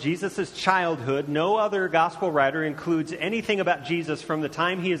story from Jesus' childhood. No other gospel writer includes anything about Jesus from the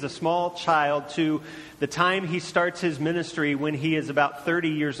time he is a small child to the time he starts his ministry when he is about 30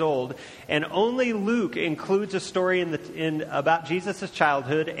 years old. And only Luke includes a story about Jesus'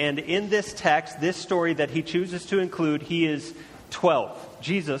 childhood. And in this text, this story that he chooses to include, he is 12.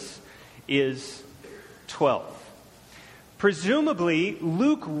 Jesus is 12. Presumably,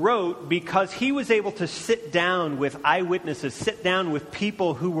 Luke wrote because he was able to sit down with eyewitnesses, sit down with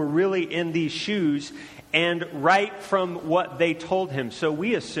people who were really in these shoes and write from what they told him. So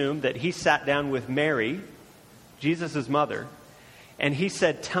we assume that he sat down with Mary, Jesus' mother, and he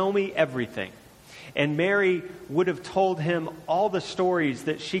said, "Tell me everything." And Mary would have told him all the stories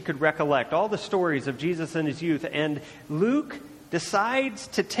that she could recollect, all the stories of Jesus in his youth. And Luke decides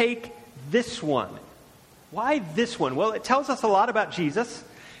to take this one. Why this one? Well, it tells us a lot about Jesus,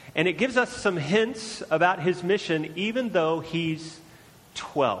 and it gives us some hints about his mission, even though he's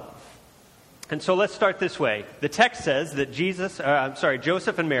 12. And so let's start this way. The text says that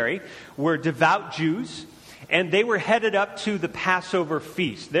Joseph and Mary were devout Jews, and they were headed up to the Passover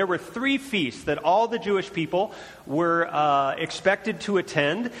feast. There were 3 feasts that all the Jewish people were expected to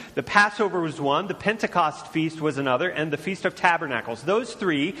attend. The Passover was one, the Pentecost feast was another, and the Feast of Tabernacles. Those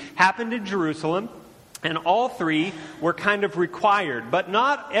 3 happened in Jerusalem. And all 3 were kind of required, but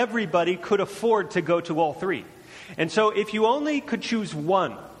not everybody could afford to go to all 3. And so if you only could choose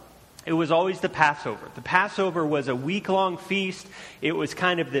one, it was always the Passover. The Passover was a week-long feast. It was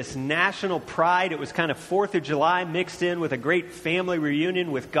kind of this national pride. It was kind of 4th of July mixed in with a great family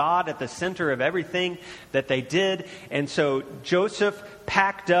reunion with God at the center of everything that they did. And so Joseph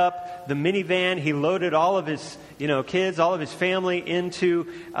packed up the minivan. He loaded all of his, kids, all of his family into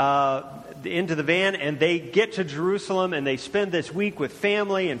the van, and they get to Jerusalem, and they spend this week with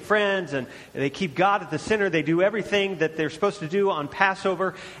family and friends, and they keep God at the center. They do everything that they're supposed to do on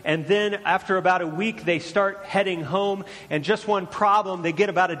Passover, and then after about a week, they start heading home. And just one problem, they get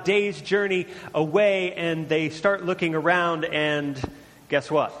about a day's journey away, and they start looking around, and guess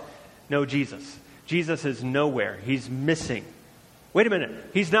what? No Jesus. Jesus is nowhere. He's missing. Wait a minute,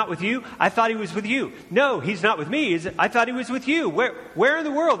 he's not with you? I thought he was with you. No, he's not with me. I thought he was with you. Where in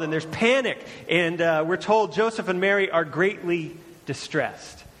the world? And there's panic. And we're told Joseph and Mary are greatly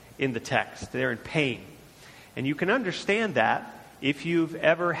distressed in the text. They're in pain. And you can understand that if you've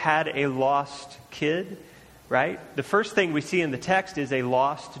ever had a lost kid, right? The first thing we see in the text is a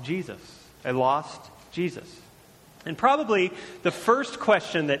lost Jesus. A lost Jesus. And probably the first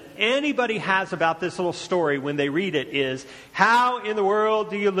question that anybody has about this little story when they read it is, how in the world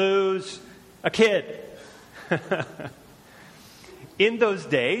do you lose a kid? In those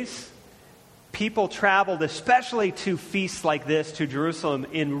days, people traveled, especially to feasts like this, to Jerusalem,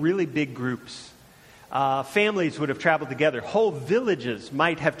 in really big groups. Families would have traveled together. Whole villages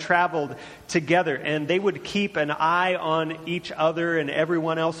might have traveled together, and they would keep an eye on each other and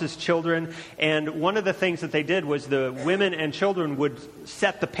everyone else's children. And one of the things that they did was the women and children would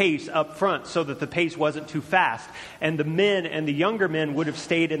set the pace up front so that the pace wasn't too fast. And the men and the younger men would have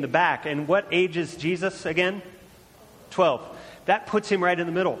stayed in the back. And what age is Jesus again? 12. That puts him right in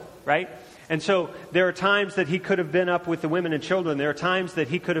the middle, right? And so there are times that he could have been up with the women and children. There are times that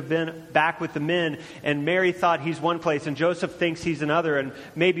he could have been back with the men. And Mary thought he's one place, and Joseph thinks he's another. And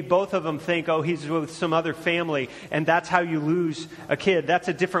maybe both of them think, oh, he's with some other family. And that's how you lose a kid. That's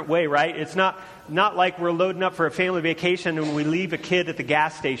a different way, right? It's not like we're loading up for a family vacation and we leave a kid at the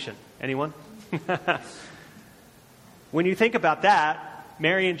gas station. Anyone? When you think about that,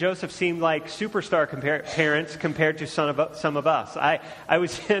 Mary and Joseph seemed like superstar parents compared to some of us. I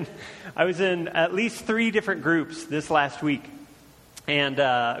was in at least 3 different groups this last week, and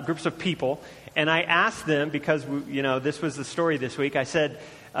groups of people. And I asked them, because this was the story this week. I said,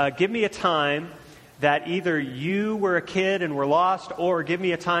 "Give me a time that either you were a kid and were lost, or give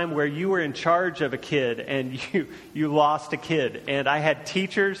me a time where you were in charge of a kid and you lost a kid." And I had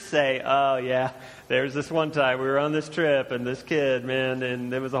teachers say, "Oh yeah, there's this one time we were on this trip and this kid, man,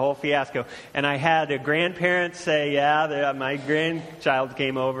 and it was a whole fiasco." And I had a grandparent say, "Yeah, my grandchild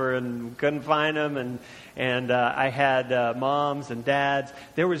came over and couldn't find him." And I had moms and dads.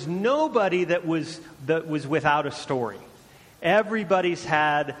 There was nobody that was without a story. Everybody's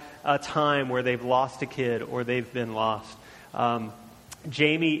had a time where they've lost a kid or they've been lost.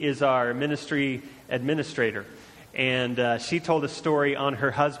 Jamie is our ministry administrator, and she told a story on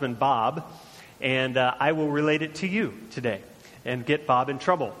her husband, Bob, and I will relate it to you today and get Bob in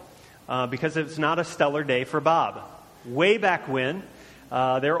trouble because it's not a stellar day for Bob. Way back when,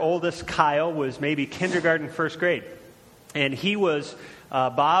 their oldest, Kyle, was maybe kindergarten, first grade, and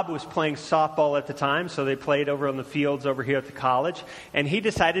Bob was playing softball at the time, so they played over on the fields over here at the college. And he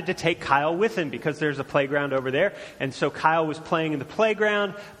decided to take Kyle with him because there's a playground over there. And so Kyle was playing in the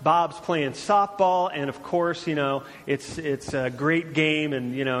playground, Bob's playing softball, and of course, it's a great game,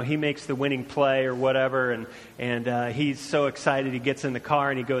 and he makes the winning play or whatever, and he's so excited. He gets in the car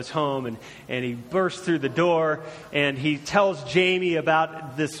and he goes home, and he bursts through the door, and he tells Jamie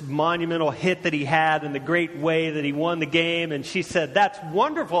about this monumental hit that he had and the great way that he won the game. And she said, "That's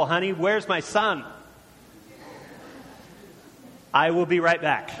wonderful, honey. Where's my son?" "I will be right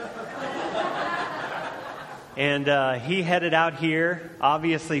back." And he headed out here,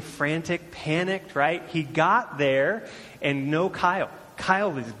 obviously frantic, panicked, right? He got there and no Kyle.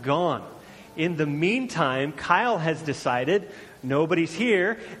 Kyle is gone. In the meantime, Kyle has decided, nobody's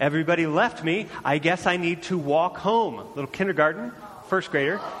here, everybody left me, I guess I need to walk home. Little kindergarten, first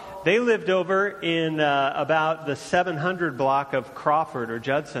grader. They lived over in about the 700 block of Crawford or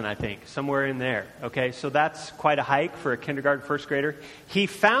Judson, I think, somewhere in there. Okay, so that's quite a hike for a kindergarten first grader. He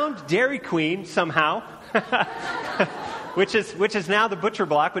found Dairy Queen somehow, which is now the Butcher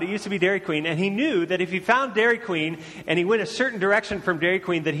Block, but it used to be Dairy Queen. And he knew that if he found Dairy Queen and he went a certain direction from Dairy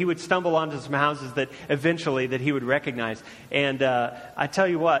Queen, that he would stumble onto some houses that eventually that he would recognize. And I tell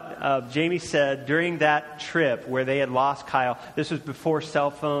you what, Jamie said during that trip where they had lost Kyle, this was before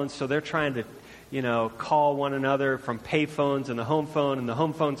cell phones, so they're trying to call one another from pay phones and the home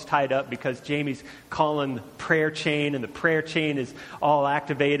phone's tied up because Jamie's calling the prayer chain, and the prayer chain is all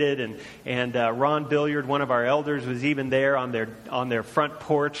activated, and Ron Billiard, one of our elders, was even there on their front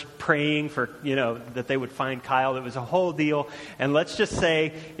porch praying for, that they would find Kyle. It was a whole deal, and let's just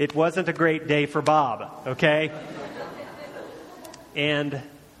say it wasn't a great day for Bob, okay? And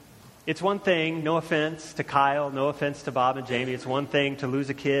it's one thing, no offense to Kyle, no offense to Bob and Jamie, it's one thing to lose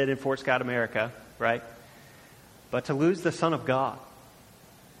a kid in Fort Scott, America, right? But to lose the Son of God.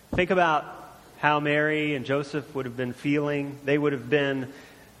 Think about how Mary and Joseph would have been feeling. They would have been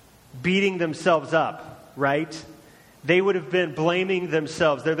beating themselves up, right? They would have been blaming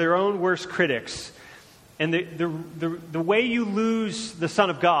themselves. They're their own worst critics. And the way you lose the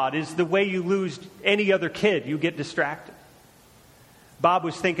Son of God is the way you lose any other kid. You get distracted. Bob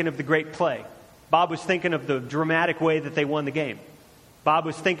was thinking of the great play. Bob was thinking of the dramatic way that they won the game. Bob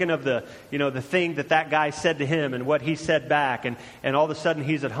was thinking of the thing that guy said to him and what he said back. And all of a sudden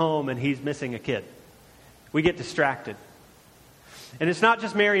he's at home and he's missing a kid. We get distracted. And it's not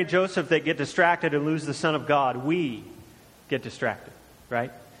just Mary and Joseph that get distracted and lose the Son of God. We get distracted,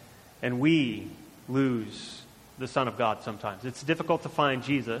 right? And we lose the Son of God sometimes. It's difficult to find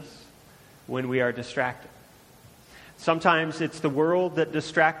Jesus when we are distracted. Sometimes it's the world that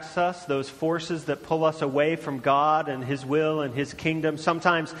distracts us, those forces that pull us away from God and His will and His kingdom.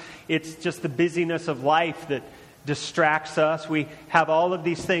 Sometimes it's just the busyness of life that distracts us. We have all of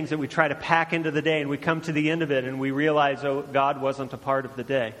these things that we try to pack into the day, and we come to the end of it and we realize, oh, God wasn't a part of the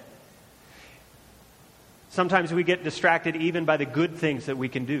day. Sometimes we get distracted even by the good things that we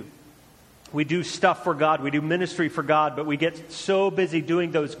can do. We do stuff for God, we do ministry for God, but we get so busy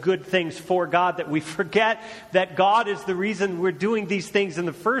doing those good things for God that we forget that God is the reason we're doing these things in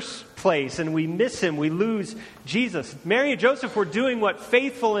the first place, and we miss Him, we lose Jesus. Mary and Joseph were doing what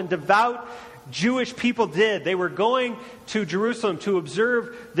faithful and devout Jewish people did. They were going to Jerusalem to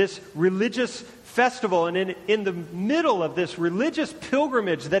observe this religious festival, and in the middle of this religious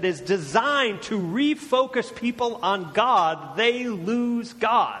pilgrimage that is designed to refocus people on God, they lose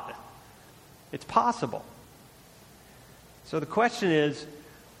God. It's possible. So the question is,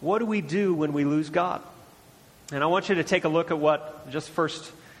 what do we do when we lose God? And I want you to take a look at what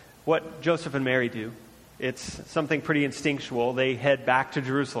Joseph and Mary do. It's something pretty instinctual. They head back to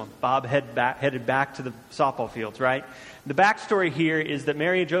Jerusalem. Bob headed back to the softball fields, right? The backstory here is that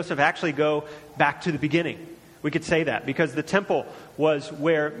Mary and Joseph actually go back to the beginning. We could say that because the temple was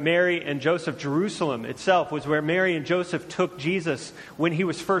where Mary and Joseph, Jerusalem itself was where Mary and Joseph took Jesus when he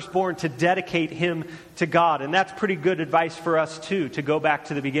was first born to dedicate him to God. And that's pretty good advice for us too, to go back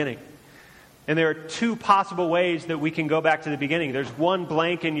to the beginning. And there are two possible ways that we can go back to the beginning. There's one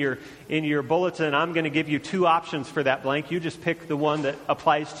blank in your bulletin. I'm going to give you two options for that blank. You just pick the one that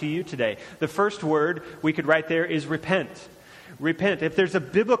applies to you today. The first word we could write there is repent. Repent. If there's a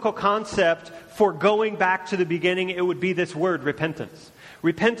biblical concept for going back to the beginning, it would be this word, repentance.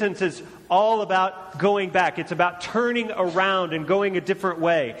 Repentance is all about going back. It's about turning around and going a different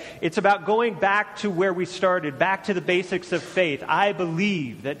way. It's about going back to where we started, back to the basics of faith. I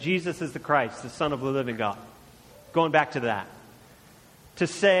believe that Jesus is the Christ, the Son of the living God. Going back to that. To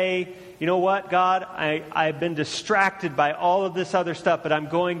say, you know what, God, I've been distracted by all of this other stuff, but I'm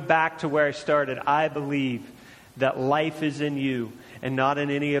going back to where I started. I believe that life is in you and not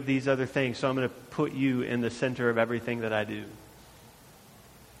in any of these other things. So I'm going to put you in the center of everything that I do.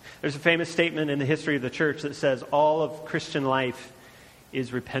 There's a famous statement in the history of the church that says all of Christian life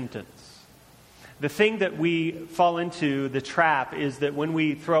is repentance. The thing that we fall into, the trap, is that when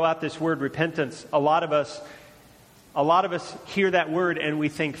we throw out this word repentance, a lot of us hear that word and we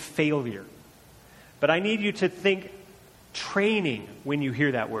think failure. But I need you to think training when you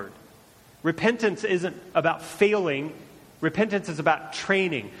hear that word. Repentance isn't about failing. Repentance is about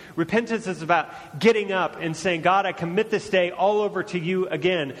training. Repentance is about getting up and saying, God, I commit this day all over to you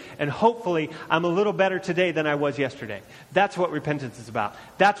again, and hopefully I'm a little better today than I was yesterday. That's what repentance is about.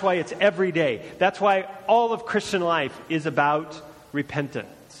 That's why it's every day. That's why all of Christian life is about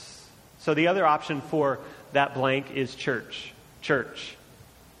repentance. So the other option for that blank is church. Church.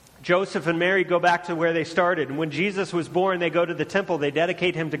 Joseph and Mary go back to where they started. And when Jesus was born, they go to the temple. They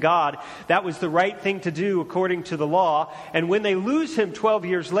dedicate him to God. That was the right thing to do according to the law. And when they lose him 12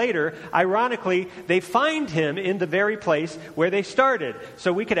 years later, ironically, they find him in the very place where they started.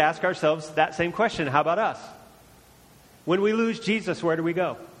 So we could ask ourselves that same question. How about us? When we lose Jesus, where do we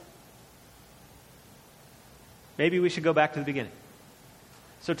go? Maybe we should go back to the beginning.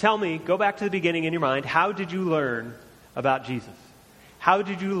 So tell me, go back to the beginning in your mind. How did you learn about Jesus? How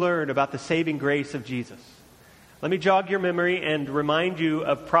did you learn about the saving grace of Jesus? Let me jog your memory and remind you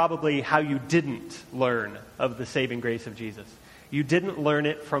of probably how you didn't learn of the saving grace of Jesus. You didn't learn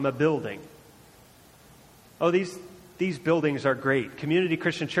it from a building. Oh, these buildings are great. Community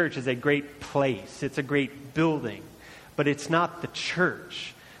Christian Church is a great place. It's a great building. But it's not the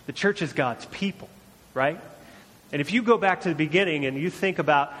church. The church is God's people, right? And if you go back to the beginning and you think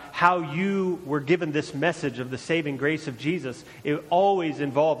about how you were given this message of the saving grace of Jesus, it always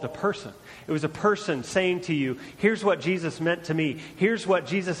involved a person. It was a person saying to you, here's what Jesus meant to me. Here's what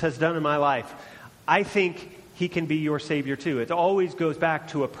Jesus has done in my life. I think he can be your Savior too. It always goes back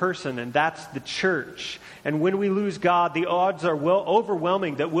to a person, and that's the church. And when we lose God, the odds are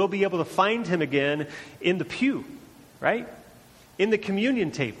overwhelming that we'll be able to find him again in the pew, right? In the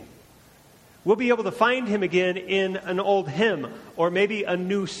communion table. We'll be able to find him again in an old hymn or maybe a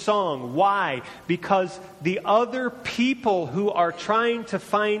new song. Why? Because the other people who are trying to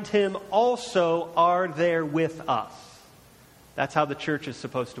find him also are there with us. That's how the church is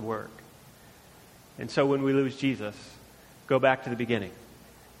supposed to work. And so when we lose Jesus, go back to the beginning.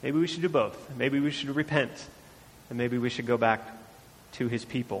 Maybe we should do both. Maybe we should repent. And maybe we should go back to his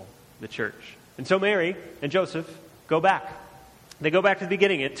people, the church. And so Mary and Joseph go back. They go back to the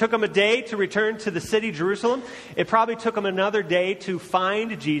beginning. It took them a day to return to the city, Jerusalem. It probably took them another day to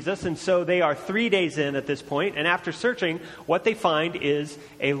find Jesus. And so they are 3 days in at this point. And after searching, what they find is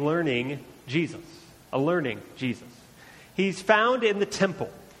a learning Jesus. A learning Jesus. He's found in the temple.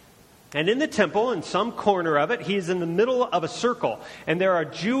 And in the temple, in some corner of it, he's in the middle of a circle. And there are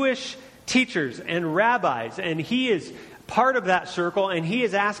Jewish teachers and rabbis. And he is part of that circle, and he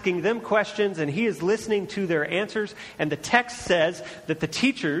is asking them questions, and he is listening to their answers. And the text says that the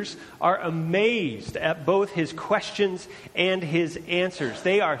teachers are amazed at both his questions and his answers.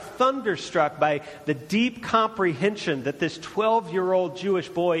 They are thunderstruck by the deep comprehension that this 12-year-old Jewish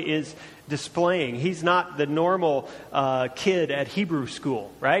boy is displaying. He's not the normal kid at Hebrew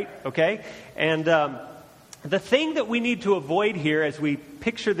school, right? Okay? And the thing that we need to avoid here as we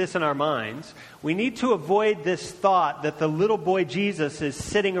picture this in our minds, we need to avoid this thought that the little boy Jesus is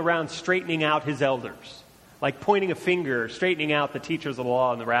sitting around straightening out his elders, like pointing a finger, straightening out the teachers of the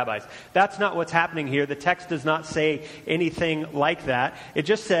law and the rabbis. That's not what's happening here. The text does not say anything like that. It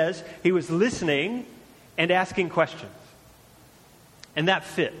just says he was listening and asking questions. And that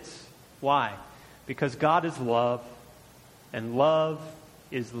fits. Why? Because God is love, and love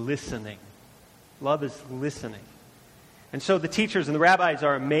is listening. Love is listening. And so the teachers and the rabbis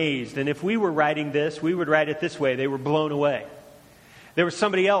are amazed. And if we were writing this, we would write it this way. They were blown away. There was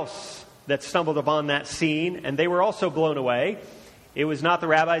somebody else that stumbled upon that scene, and they were also blown away. It was not the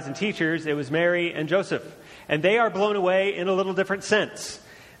rabbis and teachers. It was Mary and Joseph. And they are blown away in a little different sense.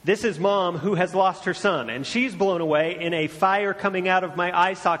 This is mom who has lost her son, and she's blown away in a fire coming out of my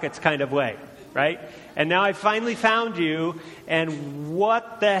eye sockets kind of way, right? And now I finally found you, and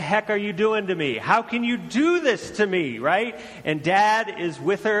what the heck are you doing to me? How can you do this to me, right? And dad is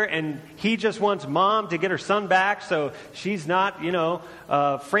with her, and he just wants mom to get her son back so she's not,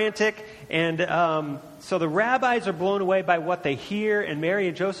 frantic. And so the rabbis are blown away by what they hear, and Mary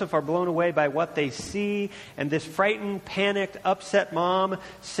and Joseph are blown away by what they see. And this frightened, panicked, upset mom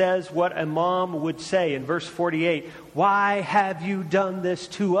says what a mom would say in verse 48, "Why have you done this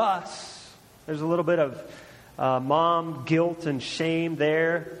to us?" There's a little bit of mom guilt and shame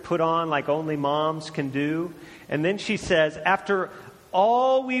there put on like only moms can do. And then she says, "After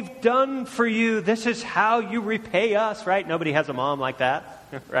all we've done for you, this is how you repay us," right? Nobody has a mom like that,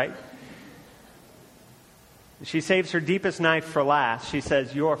 right? She saves her deepest knife for last. She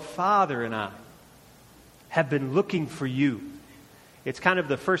says, "Your father and I have been looking for you." It's kind of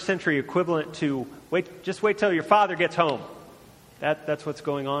the first century equivalent to, just wait till your father gets home. That's what's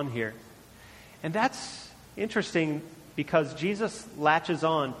going on here. And that's interesting because Jesus latches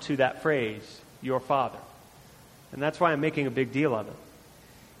on to that phrase, "your father." And that's why I'm making a big deal of it.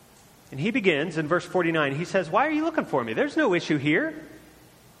 And he begins in verse 49. He says, "Why are you looking for me? There's no issue here."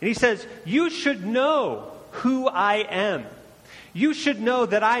 And he says, "You should know who I am. You should know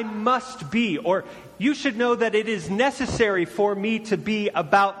that I must be, or you should know that it is necessary for me to be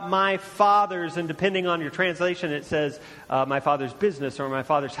about my Father's," and depending on your translation, it says my Father's business, or my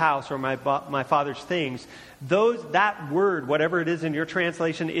Father's house, or my Father's things. That word, whatever it is in your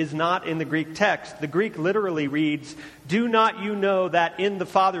translation, is not in the Greek text. The Greek literally reads, "Do not you know that in the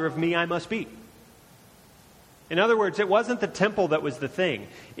Father of me I must be?" In other words, it wasn't the temple that was the thing.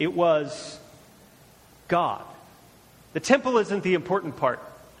 It was God. The temple isn't the important part.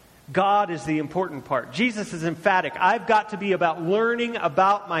 God is the important part. Jesus is emphatic. I've got to be about learning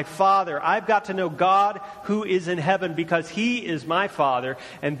about my Father. I've got to know God who is in heaven because He is my Father,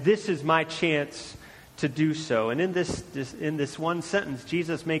 and this is my chance to do so. And in this one sentence,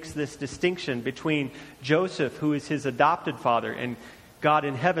 Jesus makes this distinction between Joseph, who is his adopted father, and God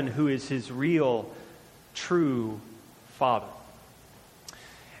in heaven, who is his real, true Father.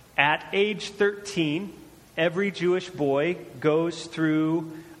 At age 13, every Jewish boy goes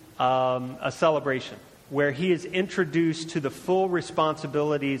through a celebration where he is introduced to the full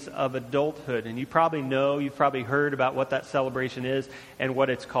responsibilities of adulthood. And you probably know, you've probably heard about what that celebration is and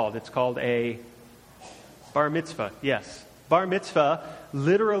what it's called. It's called a bar mitzvah. Yes. Bar mitzvah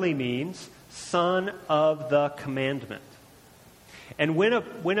literally means son of the commandment. And when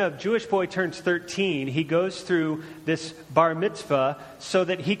a Jewish boy turns 13, he goes through this bar mitzvah so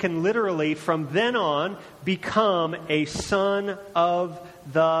that he can literally, from then on, become a son of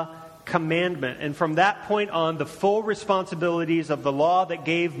the commandment. And from that point on, the full responsibilities of the law that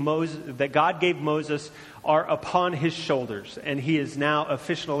God gave Moses are upon his shoulders. And he is now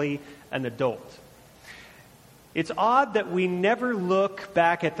officially an adult. It's odd that we never look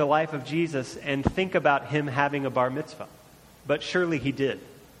back at the life of Jesus and think about him having a bar mitzvah. But surely he did.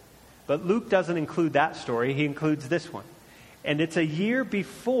 But Luke doesn't include that story. He includes this one. And it's a year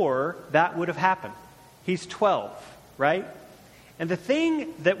before that would have happened. He's 12, right? And the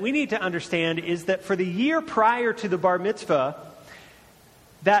thing that we need to understand is that for the year prior to the bar mitzvah,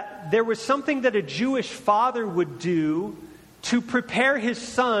 that there was something that a Jewish father would do to prepare his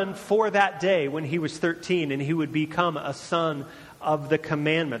son for that day when he was 13 and he would become a son of the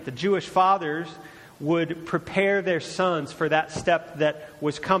commandment. The Jewish fathers would prepare their sons for that step that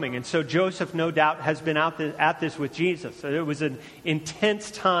was coming. And so Joseph, no doubt, has been at this with Jesus. So it was an intense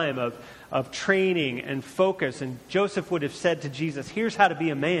time of training and focus. And Joseph would have said to Jesus, "Here's how to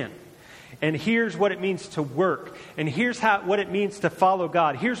be a man. And here's what it means to work. And here's what it means to follow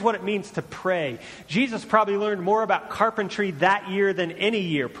God. Here's what it means to pray." Jesus probably learned more about carpentry that year than any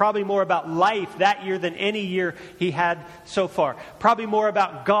year. Probably more about life that year than any year he had so far. Probably more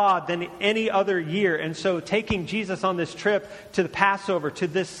about God than any other year. And so taking Jesus on this trip to the Passover, to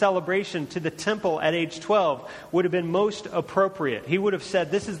this celebration, to the temple at age 12 would have been most appropriate. He would have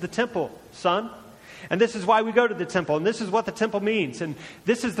said, "This is the temple, son. And this is why we go to the temple. And this is what the temple means. And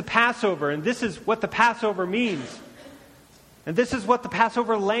this is the Passover. And this is what the Passover means. And this is what the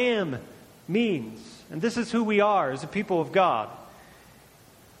Passover lamb means." And this is who we are as a people of God.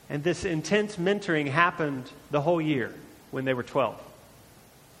 And this intense mentoring happened the whole year when they were 12.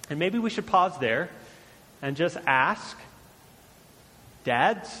 And maybe we should pause there and just ask,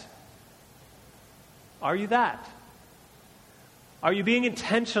 dads, are you that? Are you being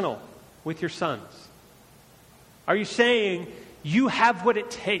intentional with your sons? Are you saying, you have what it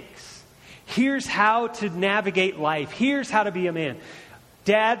takes? Here's how to navigate life. Here's how to be a man.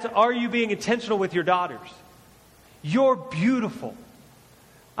 Dads, are you being intentional with your daughters? You're beautiful.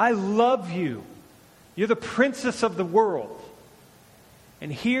 I love you. You're the princess of the world.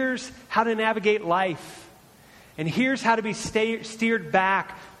 And here's how to navigate life. And here's how to be steered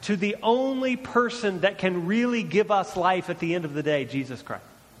back to the only person that can really give us life at the end of the day, Jesus Christ.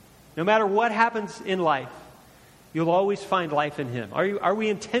 No matter what happens in life, you'll always find life in Him. Are we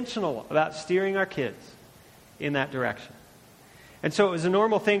intentional about steering our kids in that direction? And so it was a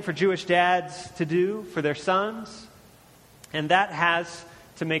normal thing for Jewish dads to do for their sons. And that has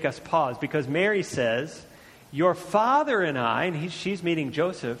to make us pause, because Mary says, your father and I, and she's meeting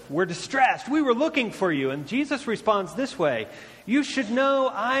Joseph, were distressed. We were looking for you. And Jesus responds this way, you should know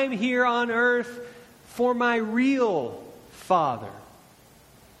I'm here on earth for my real Father.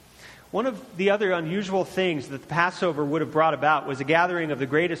 One of the other unusual things that the Passover would have brought about was a gathering of the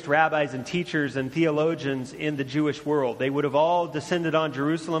greatest rabbis and teachers and theologians in the Jewish world. They would have all descended on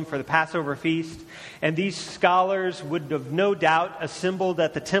Jerusalem for the Passover feast, and these scholars would have no doubt assembled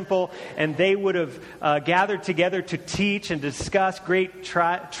at the temple, and they would have gathered together to teach and discuss great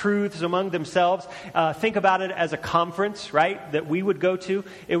truths among themselves. Think about it as a conference, right, that we would go to.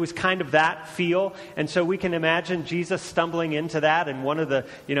 It was kind of that feel, and so we can imagine Jesus stumbling into that, and one of the,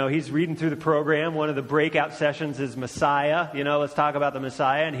 he's reading through the program. One of the breakout sessions is Messiah. Let's talk about the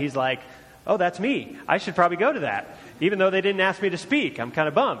Messiah. And he's like, oh, that's me. I should probably go to that. Even though they didn't ask me to speak. I'm kind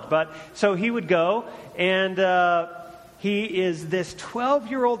of bummed. But so he would go, and he is this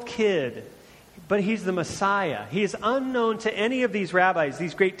 12-year-old kid, but he's the Messiah. He is unknown to any of these rabbis,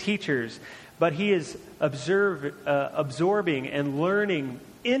 these great teachers, but he is absorbing and learning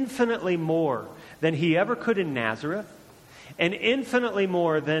infinitely more than he ever could in Nazareth, and infinitely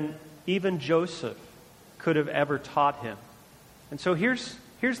more than even Joseph could have ever taught him. And so here's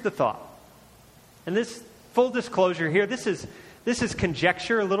the thought. And this, full disclosure here, this is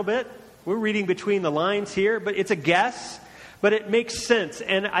conjecture a little bit. We're reading between the lines here, but it's a guess, but it makes sense.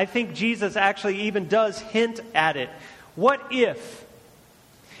 And I think Jesus actually even does hint at it. What if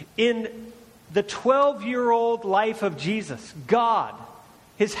in the 12-year-old life of Jesus, God,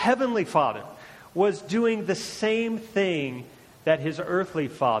 His heavenly Father, was doing the same thing that His earthly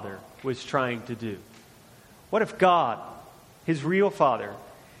Father was trying to do? What if God, His real Father,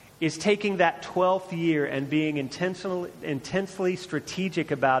 is taking that 12th year and being intensely strategic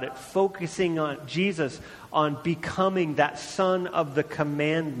about it, focusing on Jesus, on becoming that son of the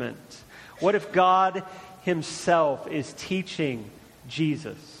commandment? What if God Himself is teaching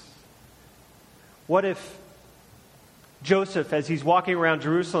Jesus? What if Joseph, as he's walking around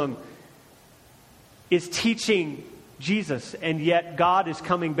Jerusalem, is teaching Jesus, and yet God is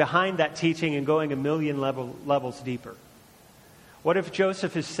coming behind that teaching and going a million levels deeper? What if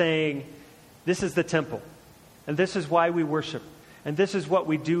Joseph is saying, this is the temple, and this is why we worship, and this is what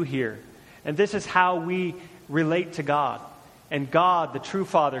we do here, and this is how we relate to God, and God, the true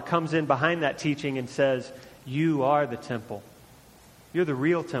Father, comes in behind that teaching and says, you are the temple. You're the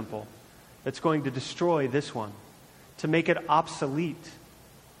real temple that's going to destroy this one, to make it obsolete.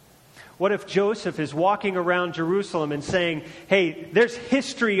 What if Joseph is walking around Jerusalem and saying, hey, there's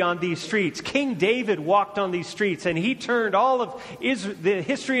history on these streets. King David walked on these streets, and he turned all of the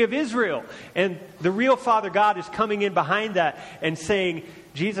history of Israel. And the real Father God is coming in behind that and saying,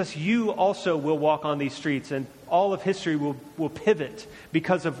 Jesus, you also will walk on these streets, and all of history will pivot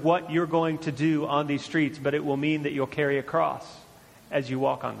because of what you're going to do on these streets, but it will mean that you'll carry a cross as you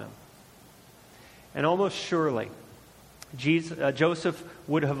walk on them. And almost surely, Joseph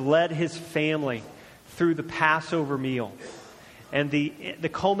would have led his family through the Passover meal. And the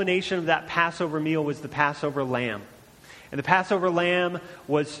culmination of that Passover meal was the Passover lamb. And the Passover lamb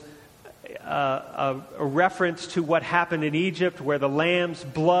was a reference to what happened in Egypt, where the lamb's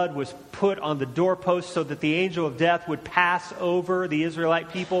blood was put on the doorpost so that the angel of death would pass over the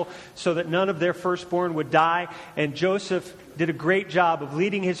Israelite people so that none of their firstborn would die. And Joseph did a great job of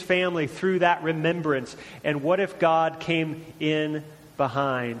leading his family through that remembrance. And what if God came in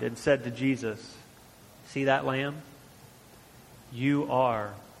behind and said to Jesus, see that lamb? You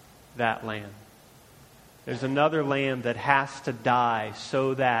are that lamb. There's another lamb that has to die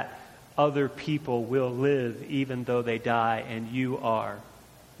so that other people will live even though they die, and you are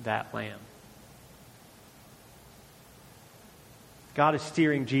that lamb. God is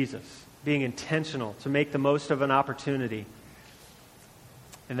steering Jesus, being intentional to make the most of an opportunity.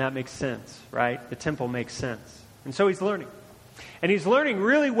 And that makes sense, right? The temple makes sense. And so he's learning. And he's learning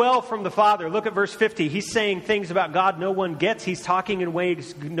really well from the Father. Look at verse 50. He's saying things about God no one gets. He's talking in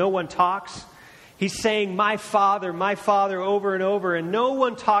ways no one talks. He's saying, my Father, over and over. And no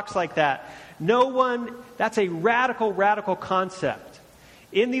one talks like that. No one, that's a radical, radical concept.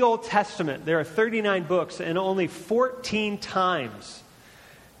 In the Old Testament, there are 39 books, and only 14 times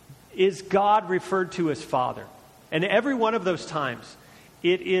is God referred to as Father. And every one of those times,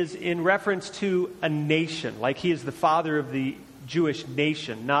 it is in reference to a nation, like he is the father of the Jewish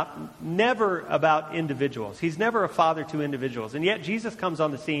nation, never about individuals. He's never a father to individuals. And yet Jesus comes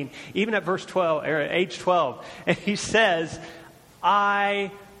on the scene, even at verse 12, or age 12, and he says,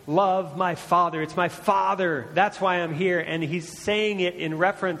 I love my Father. It's my Father. That's why I'm here. And he's saying it in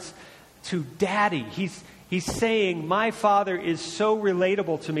reference to Daddy. He's saying, my Father is so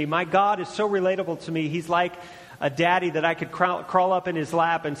relatable to me. My God is so relatable to me. He's like a daddy that I could crawl up in his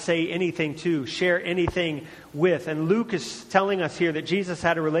lap and say anything to, share anything with. And Luke is telling us here that Jesus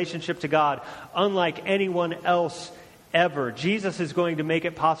had a relationship to God unlike anyone else ever. Jesus is going to make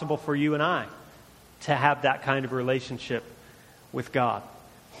it possible for you and I to have that kind of relationship with God.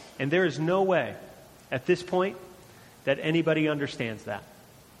 And there is no way at this point that anybody understands that.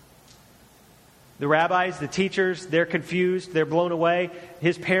 The rabbis, the teachers, they're confused, they're blown away.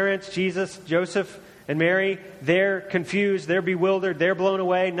 His parents, Jesus, Joseph, and Mary, they're confused, they're bewildered, they're blown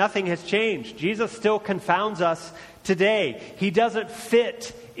away. Nothing has changed. Jesus still confounds us today. He doesn't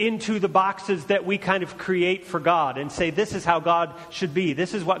fit into the boxes that we kind of create for God and say, this is how God should be.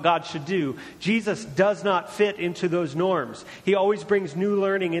 This is what God should do. Jesus does not fit into those norms. He always brings new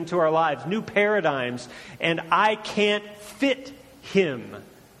learning into our lives, new paradigms, and I can't fit him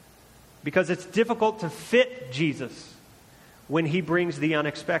because it's difficult to fit Jesus when he brings the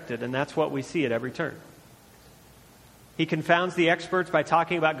unexpected, and that's what we see at every turn. He confounds the experts by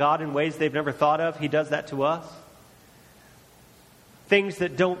talking about God in ways they've never thought of. He does that to us. Things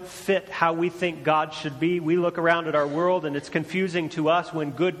that don't fit how we think God should be. We look around at our world and it's confusing to us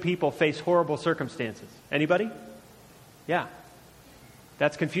when good people face horrible circumstances. Anybody? Yeah.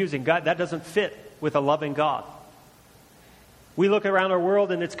 That's confusing. God, that doesn't fit with a loving God. We look around our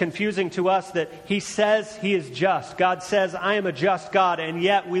world and it's confusing to us that he says he is just. God says, I am a just God. And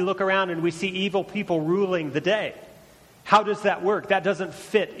yet we look around and we see evil people ruling the day. How does that work? That doesn't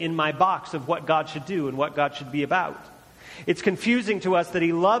fit in my box of what God should do and what God should be about. It's confusing to us that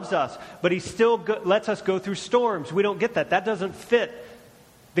he loves us, but he still lets us go through storms. We don't get that. That doesn't fit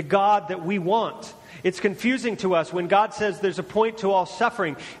the God that we want. It's confusing to us when God says there's a point to all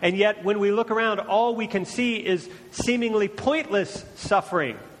suffering, and yet when we look around, all we can see is seemingly pointless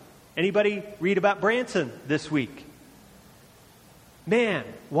suffering. Anybody read about Branson this week? Man,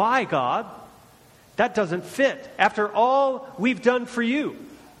 why, God? That doesn't fit. After all we've done for you.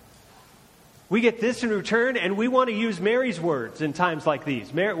 We get this in return, and we want to use Mary's words in times like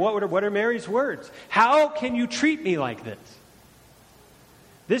these. What are Mary's words? How can you treat me like this?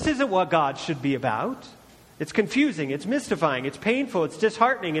 This isn't what God should be about. It's confusing, it's mystifying, it's painful, it's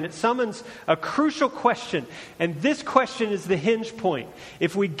disheartening, and it summons a crucial question. And this question is the hinge point.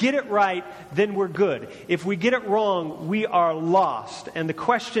 If we get it right, then we're good. If we get it wrong, we are lost. And the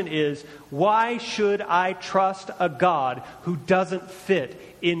question is, why should I trust a God who doesn't fit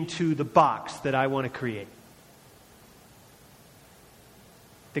into the box that I want to create?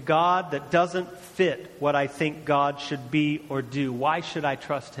 The God that doesn't fit what I think God should be or do. Why should I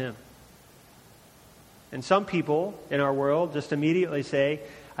trust him? And some people in our world just immediately say,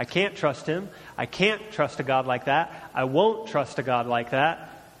 I can't trust him. I can't trust a God like that. I won't trust a God like that.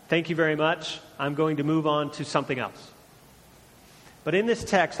 Thank you very much. I'm going to move on to something else. But in this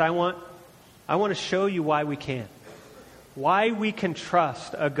text, I want to show you why we can. Why we can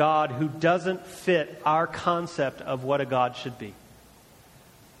trust a God who doesn't fit our concept of what a God should be.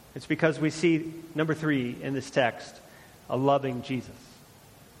 It's because we see, number 3 in this text, a loving Jesus.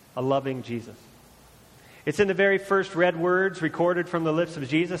 A loving Jesus. It's in the very first red words recorded from the lips of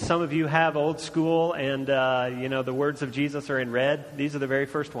Jesus. Some of you have old school and, the words of Jesus are in red. These are the very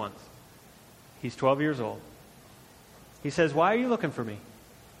first ones. He's 12 years old. He says, why are you looking for me?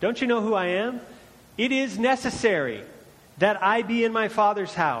 Don't you know who I am? It is necessary that I be in my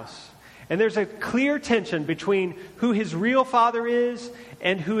Father's house. And there's a clear tension between who his real father is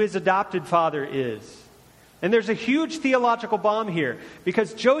and who his adopted father is. And there's a huge theological bomb here,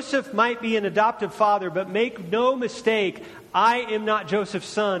 because Joseph might be an adoptive father, but make no mistake, I am not Joseph's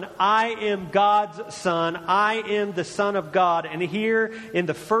son. I am God's son. I am the Son of God. And here in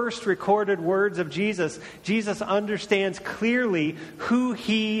the first recorded words of Jesus, Jesus understands clearly who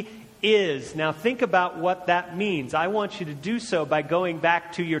he is. Now think about what that means. I want you to do so by going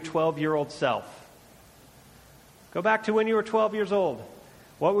back to your 12-year-old self. Go back to when you were 12 years old.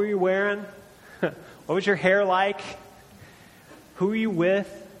 What were you wearing? What was your hair like? Who were you with?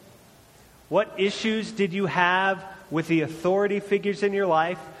 What issues did you have with the authority figures in your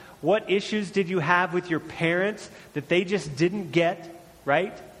life? What issues did you have with your parents that they just didn't get,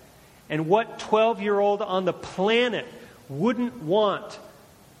 right? And what 12-year-old on the planet wouldn't want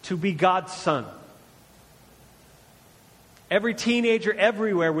to be God's son? Every teenager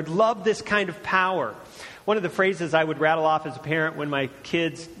everywhere would love this kind of power. One of the phrases I would rattle off as a parent when my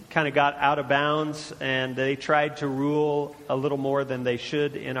kids kind of got out of bounds and they tried to rule a little more than they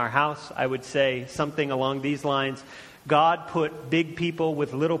should in our house, I would say something along these lines. God put big people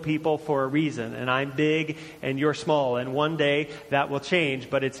with little people for a reason, and I'm big and you're small, and one day that will change,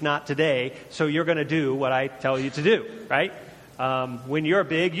 but it's not today, so you're going to do what I tell you to do, right? When you're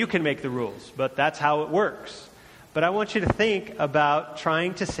big, you can make the rules, but that's how it works. But I want you to think about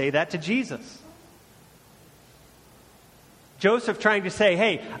trying to say that to Jesus. Joseph trying to say,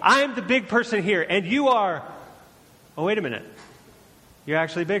 hey, I'm the big person here, and you are... Oh, wait a minute. You're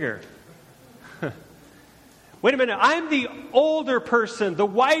actually bigger. Wait a minute. I'm the older person, the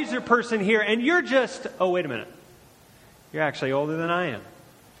wiser person here, and you're just... Oh, wait a minute. You're actually older than I am,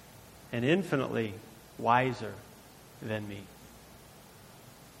 and infinitely wiser than me.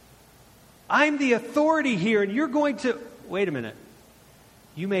 I'm the authority here, and you're going to... Wait a minute.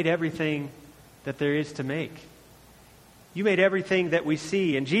 You made everything that there is to make. You made everything that we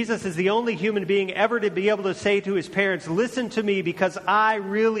see. And Jesus is the only human being ever to be able to say to his parents, listen to me because I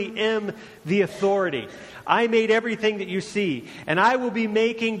really am the authority. I made everything that you see. And I will be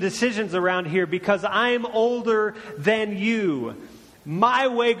making decisions around here because I'm older than you. My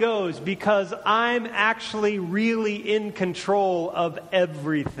way goes because I'm actually really in control of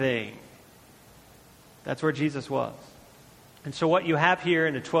everything. That's where Jesus was. And so what you have here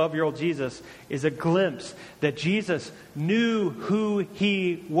in a 12-year-old Jesus is a glimpse that Jesus knew who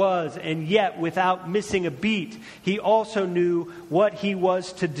he was, and yet without missing a beat, he also knew what he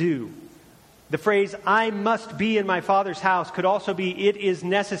was to do. The phrase, I must be in my Father's house, could also be, it is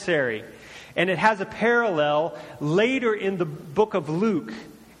necessary. And it has a parallel later in the book of Luke.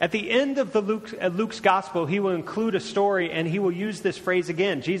 At the end of Luke's gospel, he will include a story, and he will use this phrase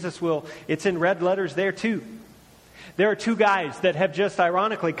again. Jesus will, it's in red letters there too. There are two guys that have just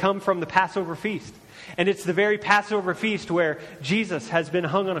ironically come from the Passover feast. And it's the very Passover feast where Jesus has been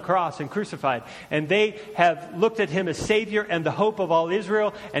hung on a cross and crucified. And they have looked at him as Savior and the hope of all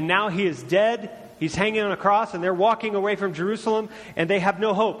Israel. And now he is dead. He's hanging on a cross, and they're walking away from Jerusalem, and they have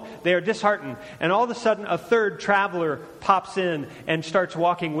no hope. They are disheartened. And all of a sudden, a third traveler pops in and starts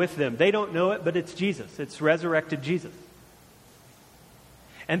walking with them. They don't know it, but it's Jesus. It's resurrected Jesus.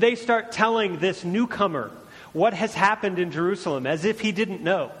 And they start telling this newcomer what has happened in Jerusalem, as if he didn't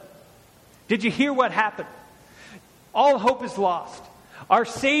know. Did you hear what happened? All hope is lost. Our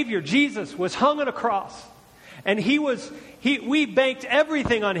Savior, Jesus, was hung on a cross. And we banked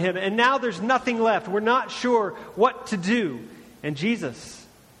everything on him, and now there's nothing left. We're not sure what to do. And Jesus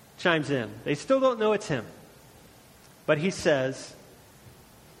chimes in. They still don't know it's him. But he says,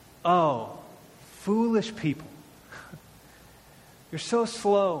 oh, foolish people. You're so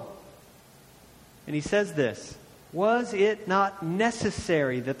slow. And he says this, was it not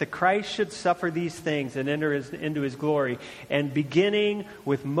necessary that the Christ should suffer these things and enter into his glory? And beginning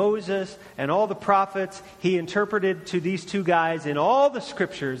with Moses and all the prophets, he interpreted to these two guys in all the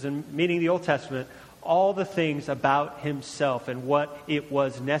scriptures, and meaning the Old Testament, all the things about himself and what it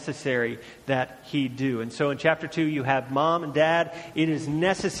was necessary that he do. And so in chapter 2, you have Mom and Dad, it is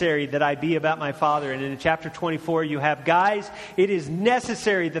necessary that I be about my Father. And in chapter 24, you have guys, it is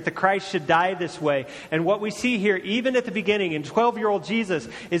necessary that the Christ should die this way. And what we see here, even at the beginning, in 12-year-old Jesus,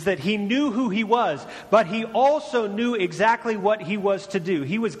 is that he knew who he was, but he also knew exactly what he was to do.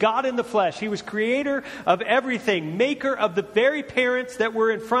 He was God in the flesh. He was creator of everything, maker of the very parents that were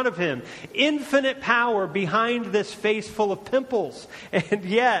in front of him. Infinite power behind this face full of pimples. And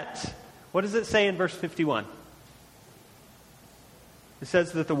yet, what does it say in verse 51? It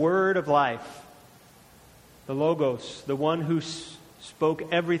says that the word of life, the Logos, the one who spoke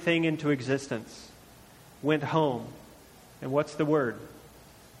everything into existence, went home. And what's the word?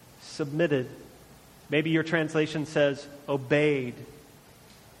 Submitted. Maybe your translation says obeyed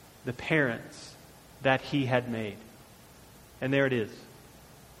the parents that he had made. And there it is.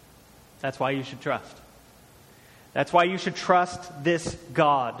 That's why you should trust. That's why you should trust this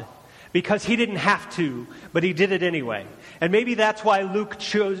God. Because he didn't have to, but he did it anyway. And maybe that's why Luke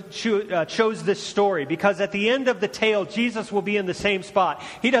chose this story. Because at the end of the tale, Jesus will be in the same spot.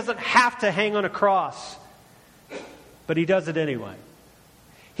 He doesn't have to hang on a cross, but he does it anyway.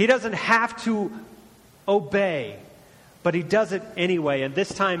 He doesn't have to obey, but he does it anyway. And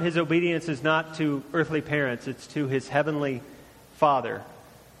this time his obedience is not to earthly parents, it's to his heavenly Father.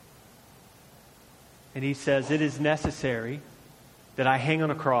 And he says, it is necessary that I hang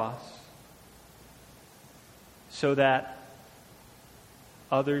on a cross so that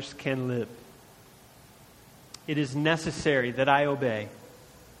others can live. It is necessary that I obey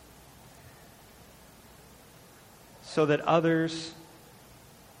so that others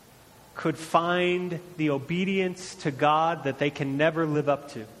could find the obedience to God that they can never live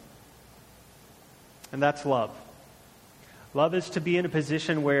up to. And that's love. Love is to be in a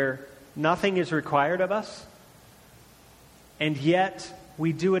position where nothing is required of us, and yet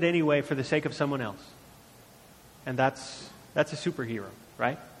we do it anyway for the sake of someone else. And that's a superhero,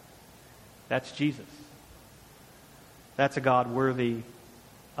 right? That's Jesus. That's a God worthy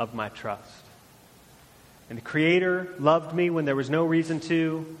of my trust. And the Creator loved me when there was no reason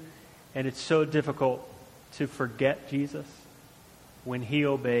to, and it's so difficult to forget Jesus when he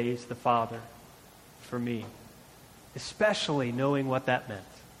obeys the Father for me, especially knowing what that meant.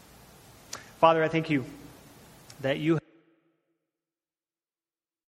 Father, I thank you that you